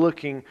not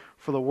looking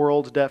for the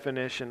world's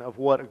definition of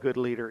what a good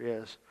leader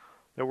is.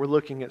 That we're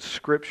looking at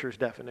Scripture's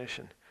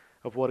definition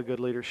of what a good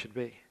leader should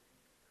be.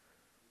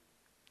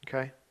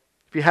 Okay?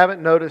 If you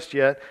haven't noticed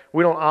yet,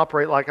 we don't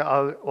operate like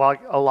a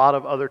lot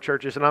of other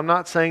churches. And I'm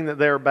not saying that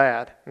they're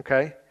bad,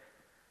 okay?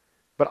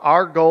 But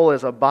our goal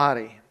as a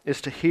body is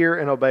to hear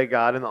and obey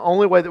God. And the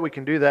only way that we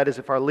can do that is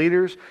if our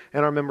leaders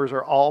and our members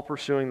are all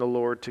pursuing the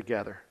Lord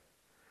together.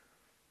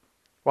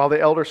 While the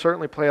elders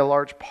certainly play a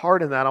large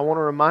part in that, I want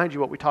to remind you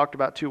what we talked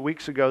about 2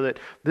 weeks ago, that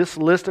this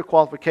list of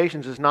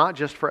qualifications is not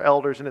just for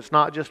elders and it's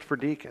not just for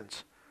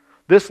deacons.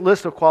 This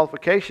list of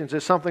qualifications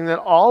is something that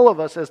all of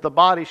us as the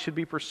body should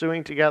be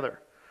pursuing together.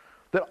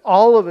 That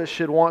all of us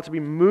should want to be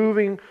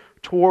moving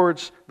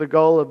towards the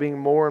goal of being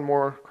more and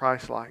more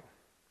Christ-like.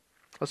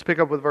 Let's pick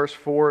up with verse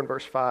 4 and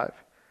verse 5.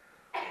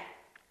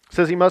 It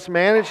says, he must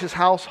manage his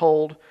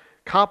household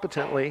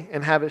competently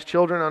and have his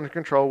children under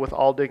control with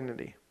all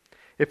dignity.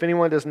 If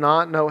anyone does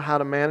not know how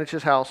to manage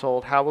his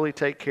household, how will he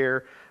take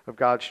care of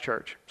God's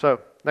church? So,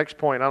 next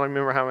point. I don't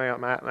remember how many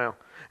I'm at now.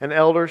 An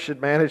elder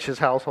should manage his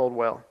household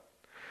well.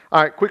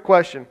 All right, quick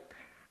question.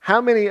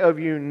 How many of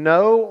you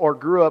know or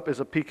grew up as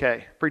a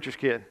PK, preacher's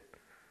kid?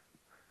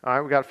 All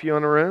right, we got a few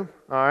in the room.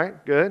 All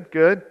right,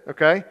 good,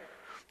 okay.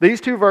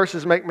 These 2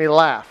 verses make me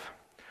laugh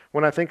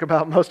when I think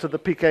about most of the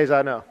PKs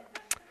I know,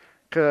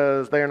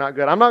 because they are not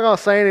good. I'm not going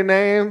to say any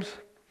names,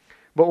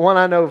 but one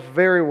I know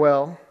very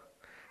well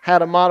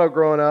had a motto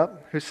growing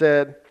up who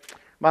said,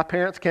 my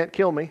parents can't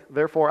kill me,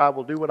 therefore I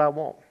will do what I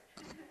want.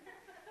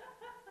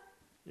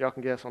 Y'all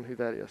can guess on who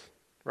that is,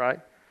 right?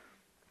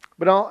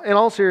 But in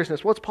all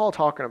seriousness, what's Paul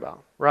talking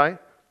about, right?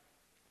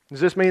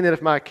 Does this mean that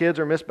if my kids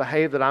are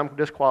misbehaved that I'm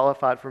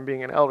disqualified from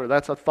being an elder?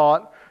 That's a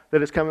thought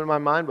that has come in my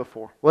mind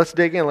before. Let's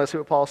dig in. Let's see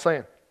what Paul's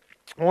saying.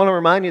 I want to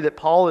remind you that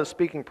Paul is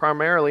speaking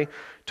primarily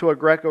to a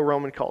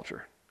Greco-Roman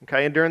culture.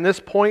 Okay, and during this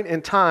point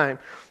in time,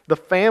 the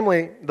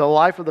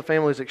life of the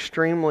family is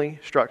extremely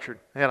structured.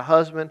 They had a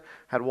husband,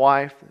 had a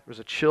wife,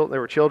 there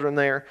were children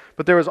there,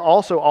 but there was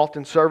also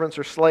often servants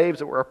or slaves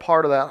that were a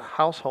part of that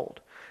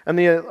household. And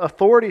the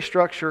authority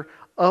structure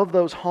of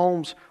those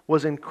homes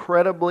was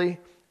incredibly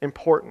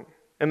important.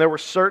 And there were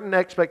certain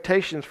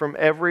expectations from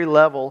every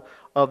level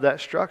of that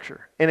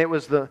structure. And it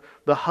was the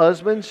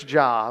husband's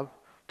job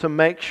to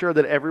make sure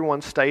that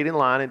everyone stayed in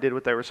line and did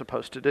what they were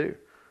supposed to do.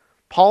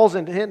 Paul's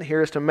intent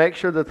here is to make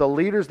sure that the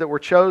leaders that were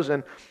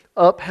chosen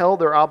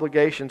upheld their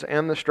obligations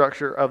and the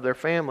structure of their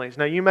families.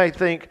 Now you may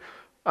think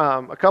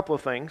a couple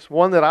of things.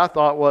 One that I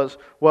thought was,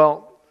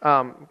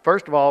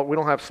 first of all, we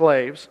don't have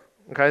slaves.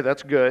 Okay,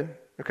 that's good.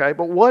 Okay,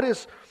 but what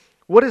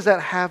does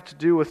that have to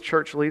do with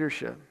church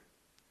leadership?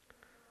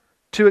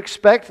 To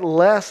expect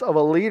less of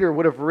a leader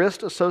would have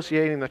risked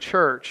associating the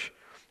church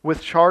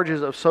with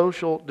charges of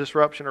social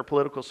disruption or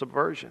political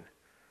subversion.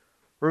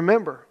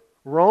 Remember,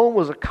 Rome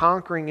was a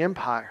conquering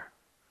empire.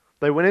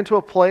 They went into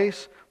a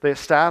place, they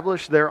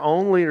established their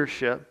own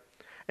leadership,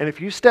 and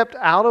if you stepped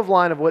out of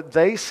line of what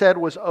they said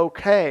was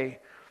okay,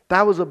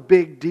 that was a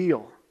big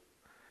deal.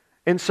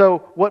 And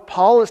so what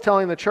Paul is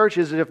telling the church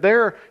is that if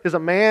there is a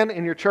man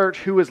in your church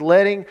who is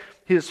letting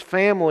his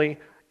family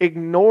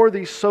ignore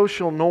these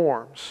social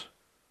norms,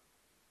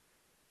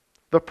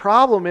 the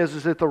problem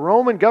is that the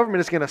Roman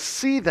government is going to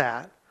see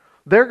that.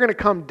 They're going to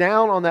come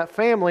down on that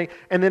family,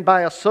 and then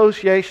by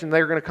association,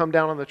 they're going to come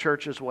down on the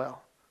church as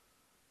well.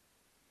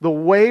 The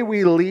way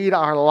we lead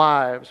our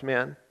lives,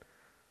 men,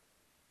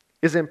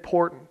 is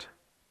important.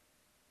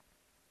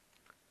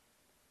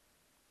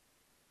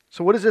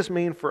 So what does this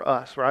mean for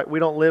us, right? We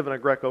don't live in a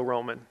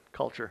Greco-Roman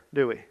culture,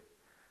 do we?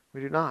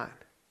 We do not.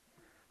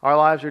 Our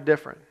lives are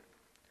different.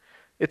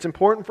 It's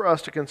important for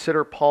us to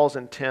consider Paul's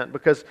intent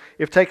because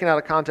if taken out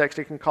of context,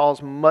 it can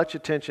cause much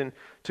attention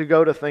to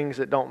go to things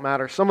that don't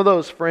matter. Some of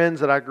those friends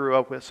that I grew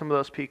up with, some of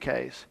those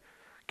PKs,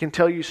 can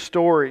tell you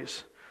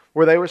stories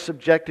where they were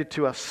subjected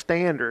to a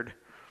standard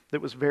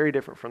that was very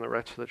different from the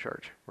rest of the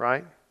church,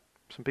 right?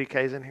 Some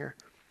PKs in here.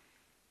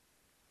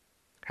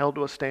 Held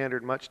to a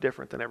standard much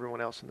different than everyone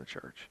else in the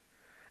church.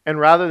 And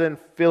rather than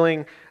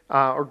feeling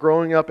or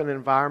growing up in an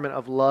environment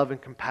of love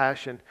and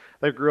compassion,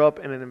 they grew up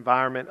in an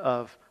environment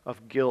of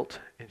guilt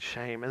and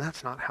shame. And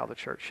that's not how the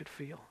church should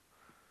feel.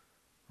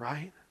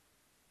 Right?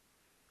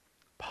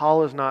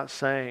 Paul is not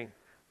saying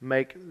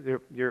make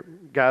your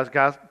guys,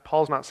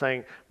 Paul's not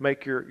saying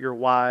make your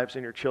wives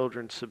and your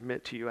children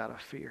submit to you out of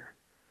fear.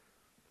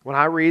 When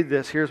I read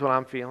this, here's what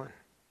I'm feeling.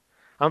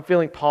 I'm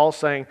feeling Paul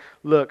saying,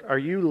 look, are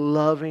you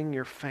loving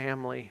your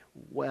family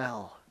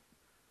well?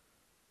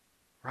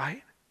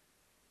 Right?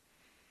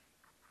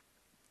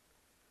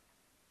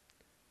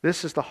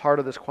 This is the heart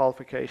of this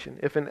qualification.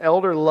 If an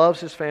elder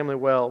loves his family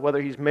well,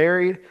 whether he's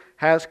married,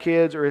 has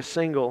kids, or is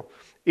single,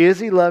 is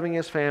he loving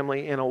his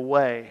family in a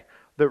way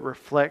that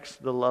reflects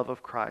the love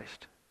of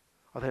Christ?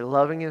 Are they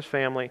loving his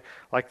family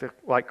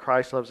like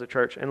Christ loves the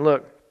church? And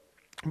look,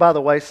 by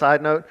the way,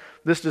 side note,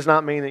 this does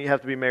not mean that you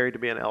have to be married to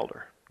be an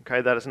elder.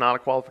 Okay, that is not a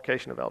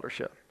qualification of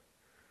eldership.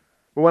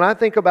 But when I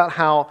think about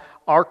how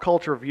our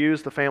culture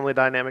views the family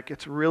dynamic,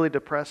 it's really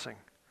depressing.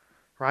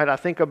 Right? I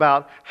think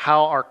about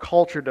how our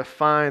culture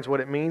defines what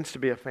it means to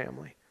be a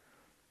family.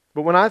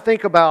 But when I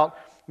think about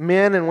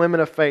men and women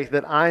of faith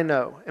that I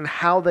know and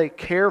how they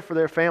care for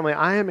their family,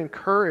 I am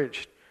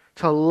encouraged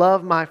to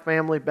love my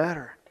family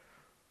better.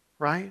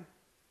 Right?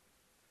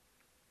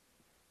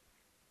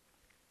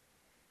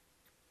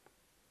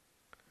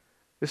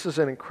 This is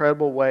an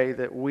incredible way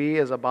that we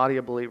as a body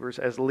of believers,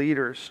 as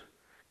leaders,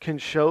 can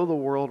show the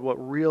world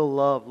what real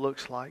love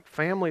looks like.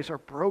 Families are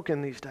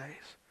broken these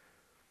days.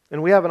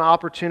 And we have an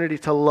opportunity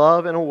to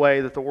love in a way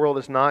that the world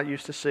is not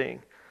used to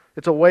seeing.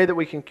 It's a way that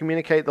we can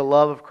communicate the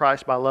love of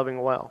Christ by loving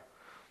well.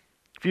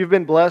 If you've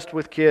been blessed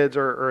with kids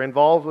or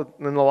involved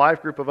in the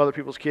life group of other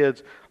people's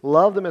kids,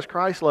 love them as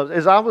Christ loves.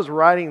 As I was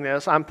writing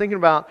this, I'm thinking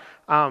about,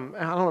 I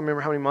don't remember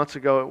how many months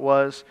ago it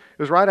was.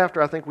 It was right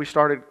after I think we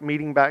started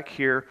meeting back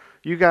here.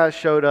 You guys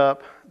showed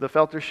up, the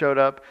Felters showed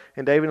up,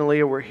 and David and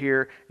Leah were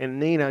here, and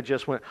Nina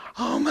just went,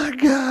 oh my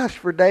gosh,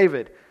 for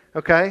David.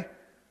 Okay?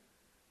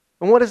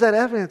 And what is that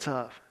evidence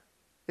of?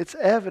 It's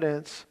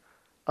evidence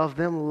of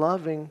them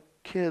loving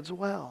kids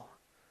well.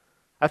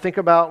 I think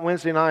about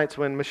Wednesday nights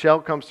when Michelle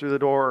comes through the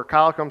door or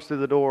Kyle comes through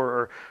the door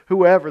or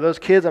whoever. Those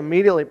kids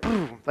immediately,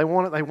 boom, they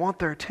want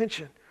their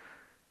attention.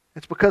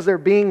 It's because they're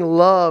being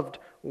loved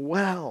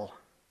well.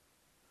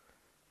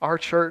 Our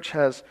church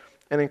has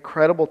an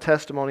incredible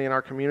testimony in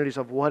our communities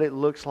of what it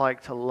looks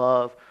like to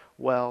love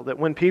well. That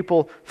when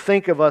people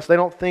think of us, they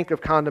don't think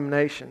of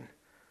condemnation.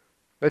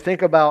 They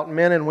think about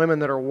men and women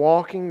that are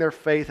walking their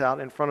faith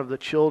out in front of the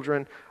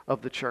children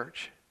of the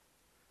church.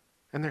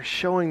 And they're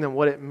showing them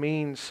what it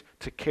means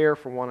to care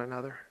for one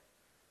another.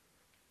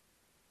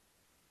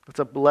 It's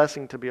a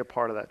blessing to be a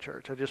part of that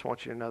church. I just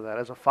want you to know that.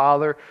 As a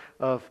father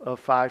of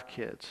 5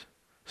 kids,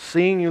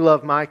 seeing you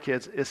love my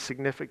kids is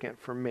significant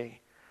for me.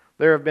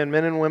 There have been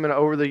men and women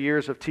over the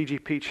years of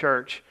TGP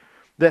Church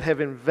that have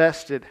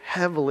invested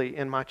heavily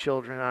in my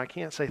children, and I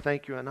can't say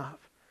thank you enough.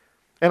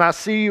 And I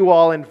see you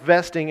all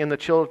investing in the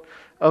children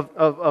of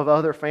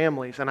other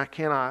families, and I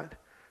cannot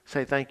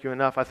say thank you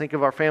enough. I think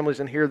of our families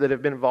in here that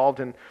have been involved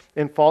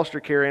in foster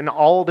care in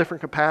all different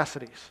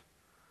capacities,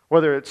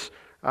 whether it's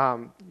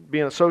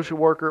being a social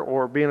worker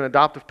or being an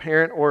adoptive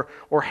parent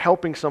or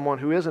helping someone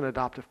who is an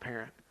adoptive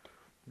parent.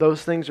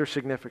 Those things are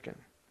significant.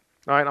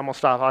 All right, I'm going to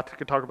stop. I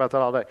could talk about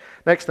that all day.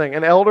 Next thing,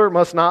 an elder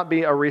must not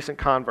be a recent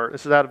convert.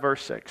 This is out of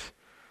verse 6.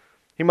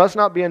 He must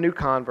not be a new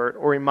convert,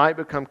 or he might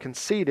become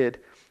conceited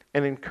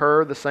and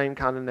incur the same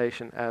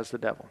condemnation as the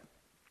devil.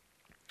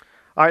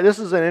 All right, this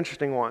is an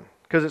interesting one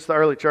because it's the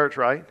early church,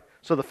 right?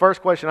 So the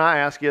first question I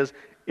ask is,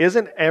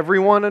 isn't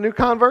everyone a new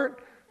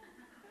convert?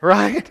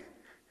 Right?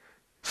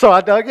 So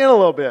I dug in a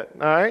little bit,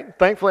 all right?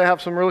 Thankfully, I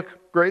have some really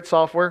great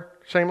software.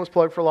 Shameless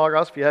plug for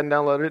Logos. If you hadn't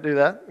downloaded it, do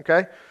that,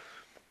 okay?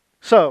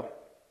 So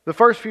the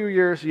first few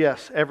years,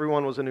 yes,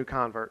 everyone was a new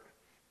convert.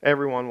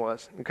 Everyone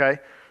was, okay?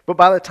 But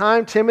by the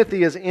time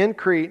Timothy is in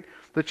Crete,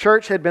 the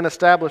church had been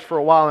established for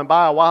a while, and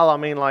by a while I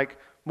mean like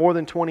more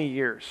than 20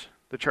 years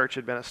the church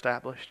had been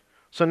established.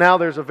 So now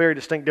there's a very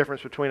distinct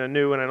difference between a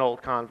new and an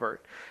old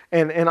convert.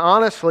 And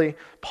honestly,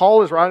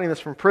 Paul is writing this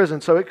from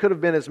prison, so it could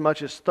have been as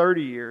much as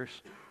 30 years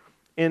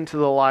into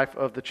the life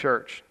of the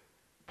church.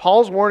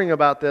 Paul's warning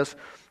about this,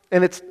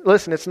 and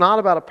it's not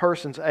about a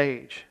person's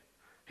age.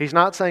 He's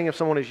not saying if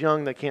someone is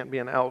young, they can't be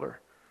an elder.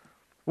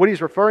 What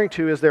he's referring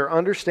to is their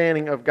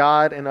understanding of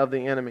God and of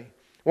the enemy.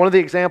 One of the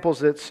examples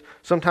that's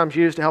sometimes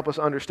used to help us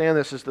understand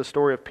this is the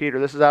story of Peter.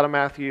 This is out of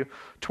Matthew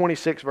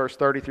 26, verse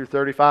 30 through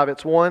 35.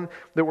 It's one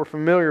that we're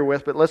familiar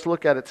with, but let's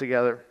look at it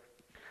together.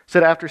 It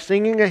said, after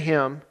singing a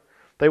hymn,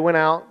 they went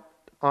out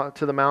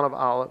to the Mount of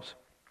Olives.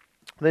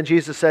 Then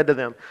Jesus said to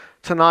them,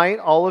 tonight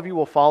all of you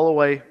will fall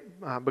away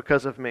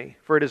because of me.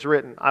 For it is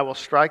written, I will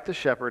strike the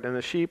shepherd, and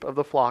the sheep of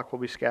the flock will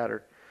be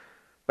scattered.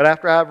 But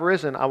after I have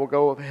risen, I will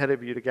go ahead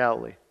of you to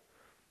Galilee.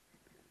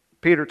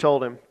 Peter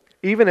told him,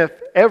 even if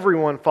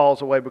everyone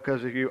falls away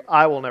because of you,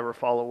 I will never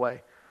fall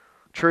away.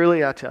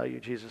 Truly, I tell you,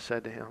 Jesus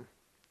said to him.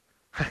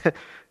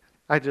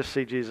 I just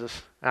see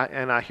Jesus,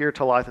 and I hear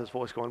Talitha's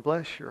voice going,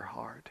 bless your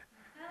heart.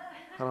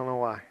 I don't know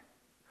why.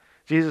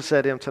 Jesus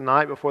said to him,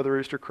 tonight before the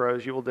rooster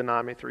crows, you will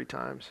deny me 3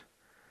 times.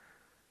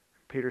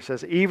 Peter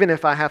says, even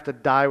if I have to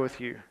die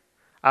with you,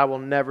 I will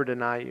never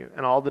deny you.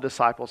 And all the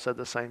disciples said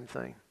the same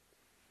thing.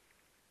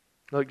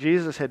 Look,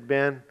 Jesus had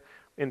been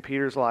in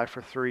Peter's life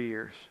for 3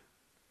 years.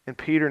 And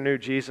Peter knew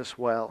Jesus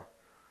well,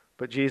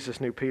 but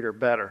Jesus knew Peter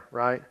better,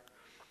 right?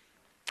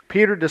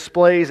 Peter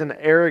displays an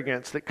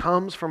arrogance that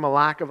comes from a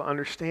lack of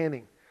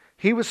understanding.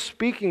 He was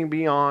speaking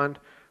beyond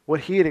what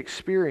he had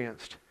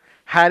experienced.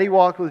 Had he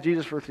walked with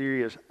Jesus for 3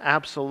 years?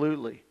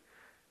 Absolutely.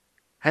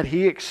 Had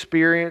he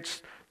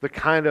experienced the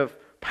kind of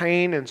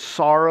pain and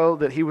sorrow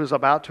that he was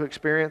about to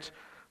experience?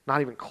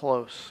 Not even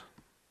close.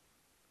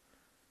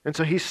 And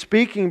so he's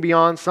speaking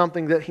beyond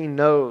something that he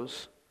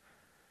knows.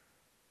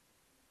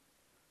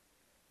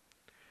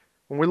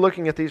 When we're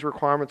looking at these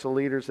requirements of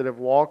leaders that have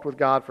walked with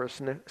God for a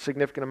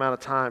significant amount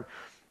of time,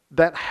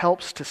 that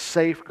helps to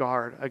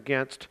safeguard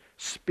against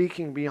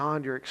speaking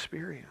beyond your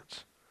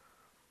experience.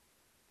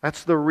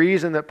 That's the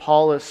reason that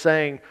Paul is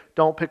saying,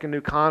 don't pick a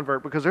new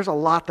convert, because there's a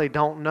lot they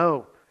don't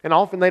know. And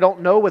often they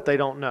don't know what they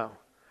don't know.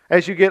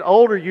 As you get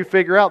older, you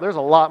figure out there's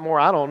a lot more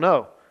I don't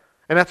know.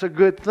 And that's a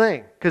good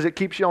thing, because it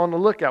keeps you on the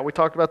lookout. We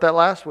talked about that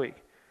last week.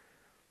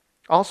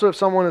 Also, if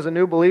someone is a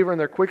new believer and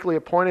they're quickly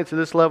appointed to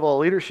this level of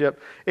leadership,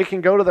 it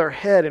can go to their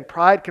head and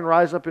pride can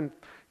rise up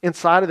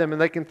inside of them,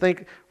 and they can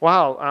think,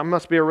 wow, I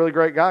must be a really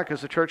great guy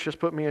because the church just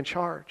put me in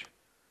charge.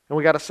 And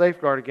we got to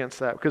safeguard against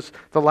that, because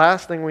the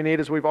last thing we need,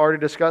 as we've already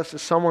discussed,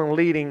 is someone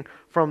leading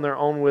from their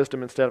own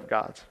wisdom instead of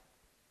God's.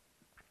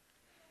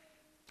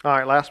 All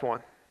right, last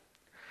one.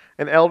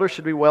 An elder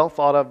should be well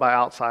thought of by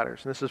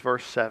outsiders. And this is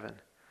verse 7. It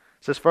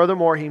says,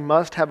 furthermore, he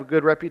must have a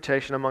good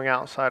reputation among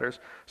outsiders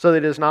so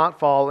that he does not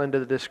fall into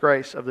the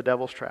disgrace of the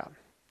devil's trap.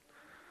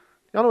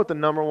 Y'all know what the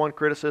number one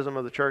criticism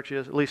of the church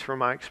is, at least from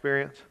my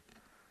experience?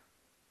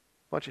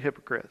 A bunch of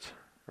hypocrites,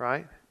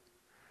 right?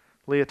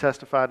 Leah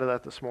testified to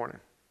that this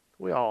morning.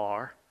 We all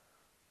are,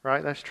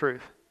 right? That's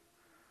truth.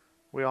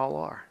 We all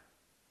are.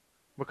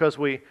 Because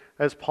we,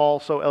 as Paul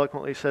so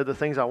eloquently said, the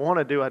things I want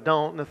to do, I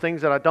don't. And the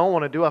things that I don't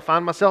want to do, I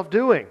find myself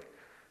doing.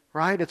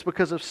 Right? It's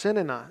because of sin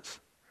in us.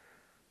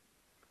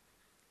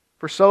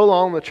 For so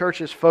long, the church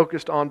is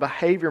focused on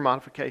behavior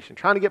modification,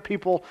 trying to get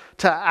people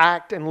to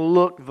act and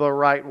look the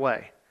right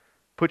way.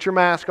 Put your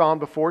mask on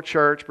before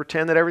church,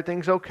 pretend that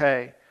everything's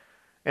okay,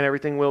 and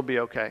everything will be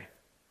okay.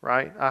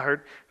 Right? I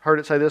heard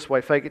it say this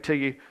way, fake it till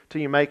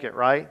you make it,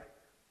 right?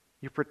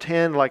 You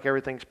pretend like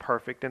everything's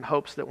perfect in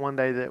hopes that one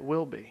day that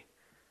will be.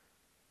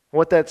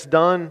 What that's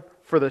done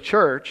for the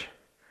church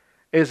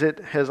is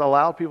it has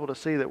allowed people to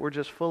see that we're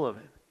just full of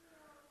it.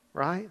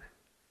 Right?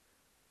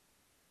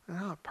 We're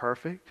not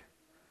perfect.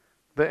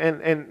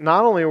 And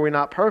not only are we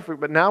not perfect,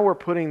 but now we're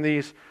putting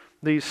these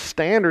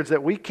standards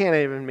that we can't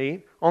even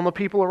meet on the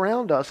people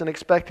around us and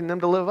expecting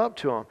them to live up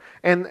to them.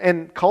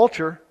 And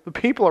culture, the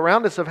people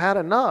around us have had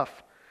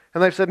enough.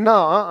 And they've said, no,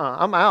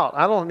 I'm out.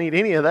 I don't need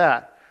any of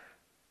that.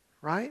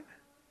 Right?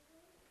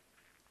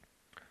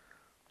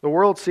 The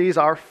world sees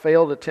our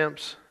failed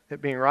attempts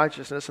at being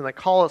righteousness, and they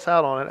call us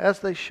out on it, as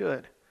they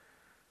should.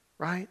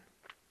 Right?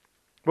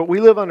 But we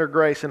live under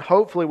grace, and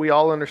hopefully we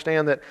all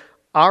understand that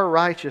our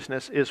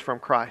righteousness is from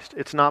Christ.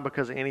 It's not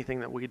because of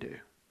anything that we do.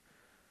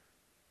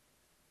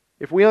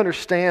 If we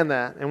understand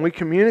that and we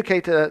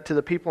communicate that to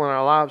the people in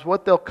our lives,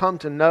 what they'll come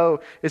to know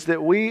is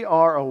that we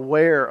are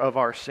aware of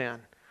our sin.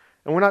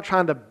 And we're not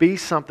trying to be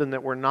something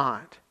that we're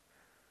not.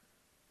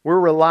 We're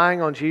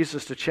relying on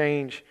Jesus to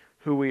change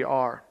who we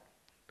are.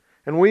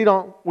 And we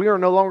are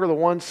no longer the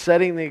ones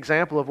setting the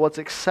example of what's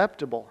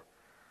acceptable.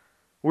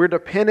 We're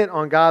dependent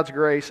on God's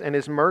grace and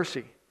His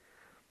mercy.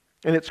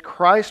 And it's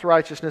Christ's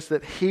righteousness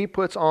that He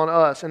puts on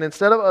us. And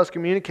instead of us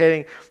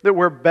communicating that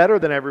we're better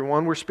than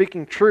everyone, we're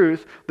speaking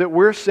truth, that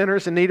we're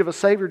sinners in need of a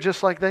Savior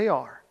just like they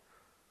are.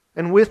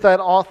 And with that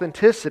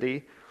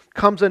authenticity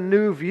comes a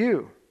new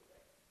view.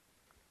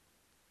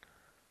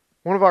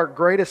 One of our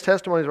greatest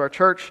testimonies of our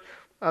church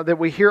that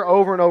we hear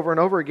over and over and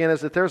over again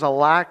is that there's a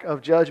lack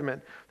of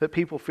judgment that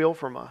people feel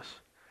from us.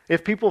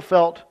 If people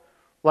felt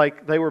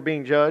like they were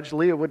being judged,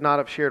 Leah would not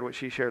have shared what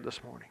she shared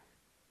this morning.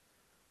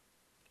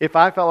 If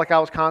I felt like I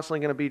was constantly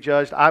going to be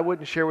judged, I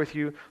wouldn't share with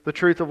you the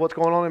truth of what's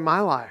going on in my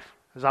life,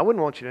 because I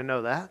wouldn't want you to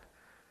know that,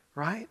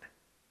 right?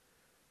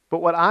 But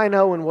what I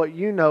know and what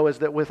you know is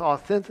that with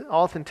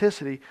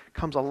authenticity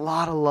comes a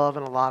lot of love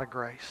and a lot of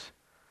grace.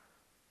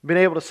 Being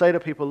able to say to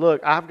people,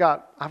 look, I've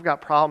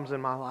got problems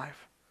in my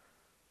life.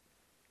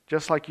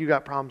 Just like you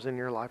got problems in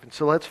your life. And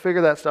so let's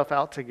figure that stuff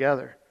out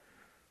together.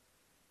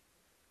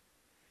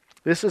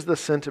 This is the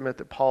sentiment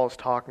that Paul is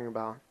talking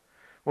about.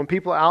 When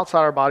people outside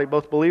our body,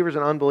 both believers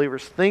and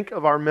unbelievers, think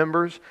of our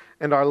members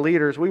and our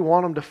leaders, we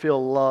want them to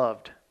feel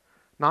loved,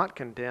 not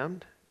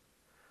condemned.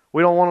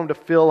 We don't want them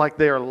to feel like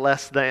they are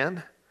less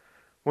than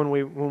when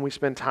we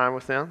spend time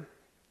with them.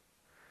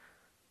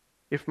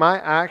 If my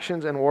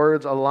actions and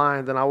words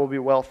align, then I will be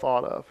well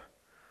thought of.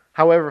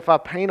 However, if I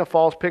paint a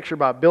false picture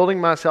by building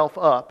myself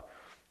up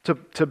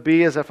to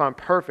be as if I'm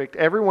perfect,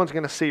 everyone's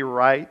going to see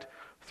right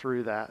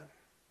through that.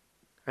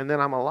 And then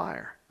I'm a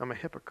liar. I'm a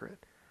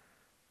hypocrite.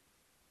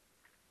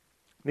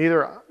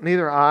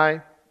 Neither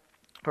I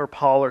or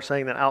Paul are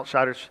saying that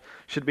outsiders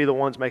should be the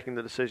ones making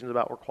the decisions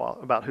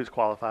about who's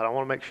qualified. I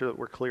want to make sure that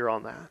we're clear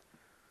on that.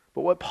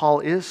 But what Paul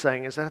is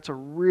saying is that it's a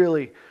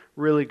really,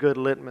 really good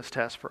litmus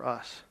test for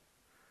us,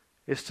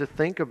 is to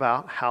think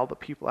about how the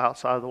people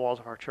outside of the walls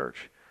of our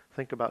church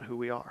think about who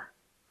we are,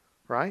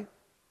 right?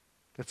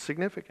 It's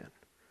significant.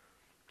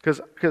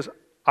 Because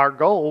our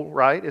goal,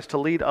 right, is to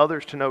lead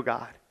others to know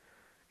God.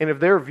 And if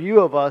their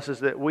view of us is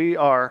that we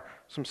are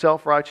some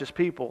self-righteous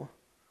people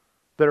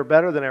that are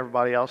better than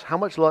everybody else, how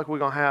much luck are we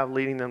going to have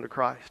leading them to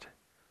Christ?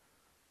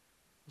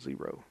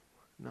 Zero.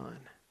 None.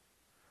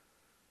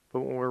 But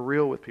when we're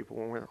real with people,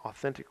 when we're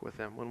authentic with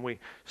them, when we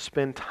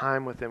spend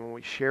time with them, when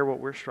we share what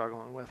we're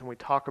struggling with, and we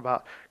talk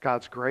about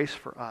God's grace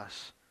for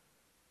us,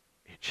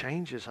 it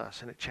changes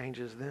us and it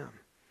changes them.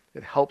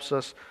 It helps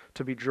us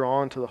to be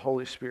drawn to the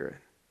Holy Spirit.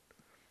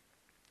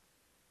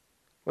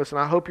 Listen,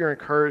 I hope you're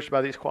encouraged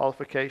by these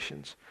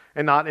qualifications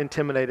and not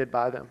intimidated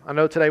by them. I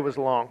know today was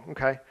long,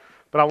 okay?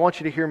 But I want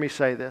you to hear me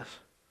say this.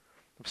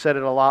 I've said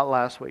it a lot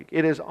last week.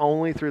 It is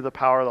only through the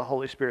power of the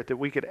Holy Spirit that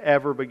we could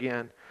ever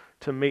begin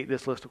to meet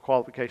this list of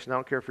qualifications. I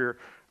don't care if you're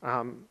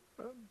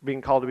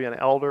being called to be an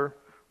elder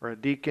or a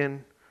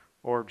deacon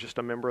or just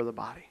a member of the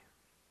body.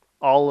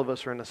 All of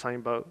us are in the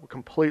same boat. We're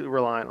completely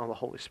reliant on the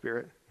Holy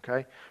Spirit,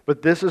 okay?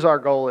 But this is our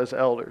goal as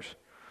elders.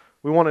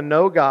 We want to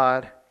know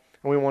God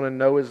and we want to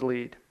know His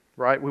lead,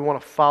 right? We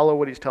want to follow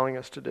what He's telling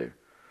us to do.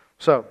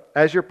 So,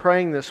 as you're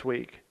praying this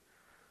week,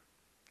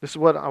 this is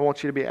what I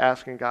want you to be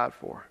asking God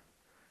for,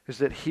 is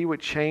that He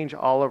would change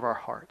all of our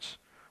hearts.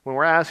 When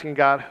we're asking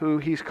God who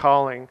He's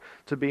calling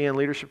to be in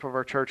leadership of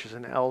our church as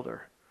an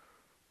elder,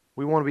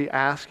 we want to be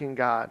asking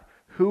God,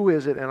 who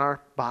is it in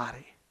our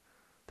body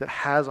that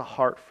has a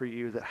heart for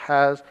you, that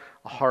has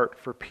a heart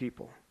for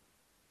people?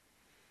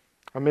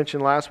 I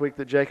mentioned last week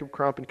that Jacob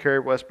Crump and Carrie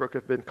Westbrook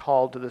have been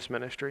called to this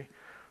ministry.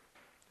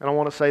 And I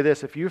want to say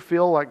this, if you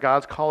feel like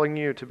God's calling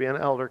you to be an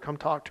elder, come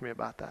talk to me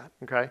about that,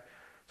 okay?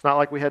 It's not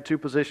like we had 2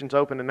 positions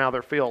open and now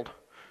they're filled,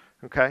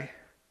 okay?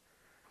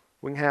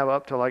 We can have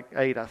up to like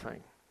 8, I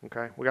think,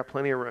 okay? We got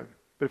plenty of room.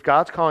 But if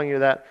God's calling you to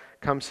that,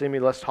 come see me,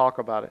 let's talk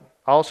about it.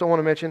 I also want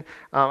to mention,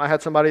 I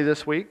had somebody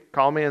this week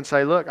call me and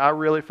say, look, I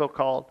really feel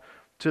called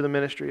to the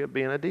ministry of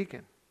being a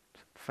deacon.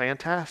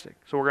 Fantastic.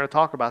 So we're going to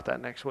talk about that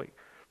next week.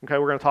 Okay,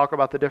 we're going to talk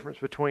about the difference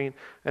between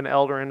an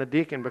elder and a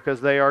deacon because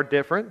they are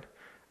different.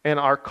 And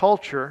our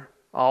culture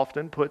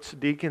often puts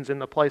deacons in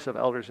the place of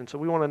elders. And so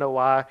we want to know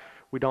why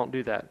we don't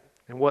do that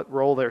and what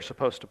role they're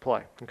supposed to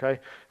play. Okay,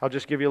 I'll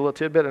just give you a little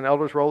tidbit. An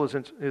elder's role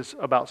is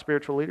about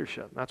spiritual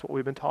leadership. That's what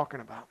we've been talking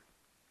about.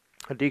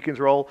 A deacon's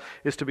role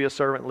is to be a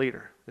servant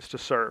leader. It's to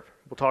serve.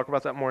 We'll talk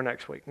about that more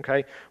next week.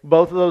 Okay,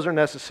 both of those are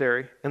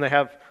necessary, and they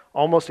have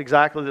almost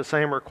exactly the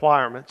same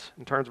requirements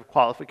in terms of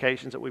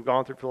qualifications that we've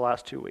gone through for the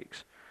last 2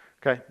 weeks.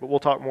 Okay, but we'll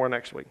talk more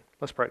next week.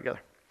 Let's pray together.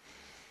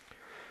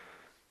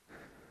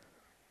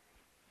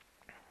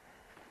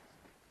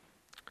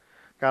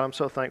 God, I'm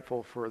so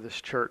thankful for this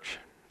church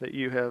that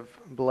you have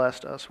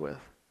blessed us with.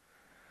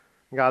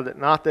 God, that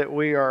not that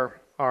we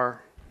are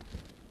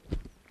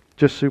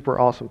just super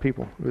awesome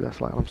people. Ooh, that's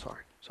loud. I'm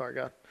sorry. Sorry,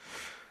 God.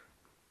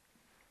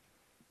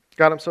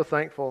 God, I'm so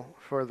thankful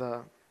for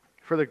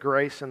the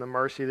grace and the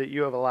mercy that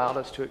you have allowed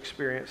us to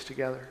experience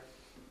together.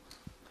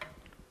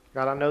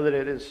 God, I know that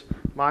it is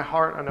my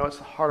heart, I know it's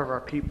the heart of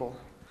our people,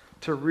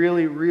 to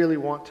really, really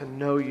want to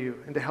know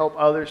you and to help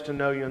others to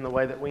know you in the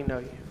way that we know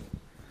you.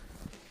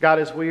 God,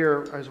 as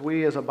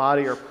we as a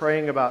body are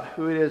praying about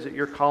who it is that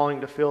you're calling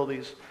to fill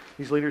these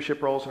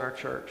leadership roles in our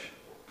church,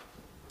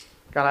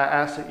 God, I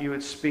ask that you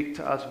would speak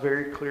to us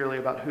very clearly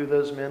about who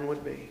those men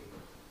would be.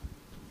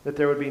 That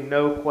there would be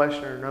no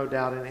question or no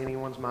doubt in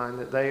anyone's mind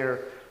that they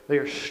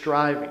are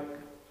striving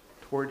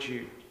towards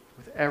you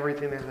with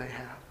everything that they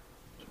have.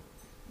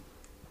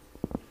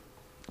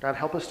 God,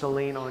 help us to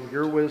lean on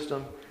your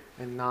wisdom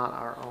and not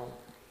our own.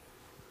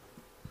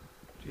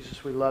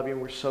 Jesus, we love you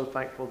and we're so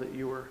thankful that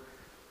you were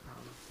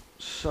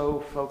so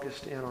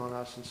focused in on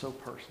us and so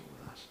personal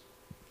with us.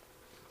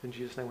 In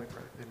Jesus' name we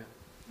pray. Amen.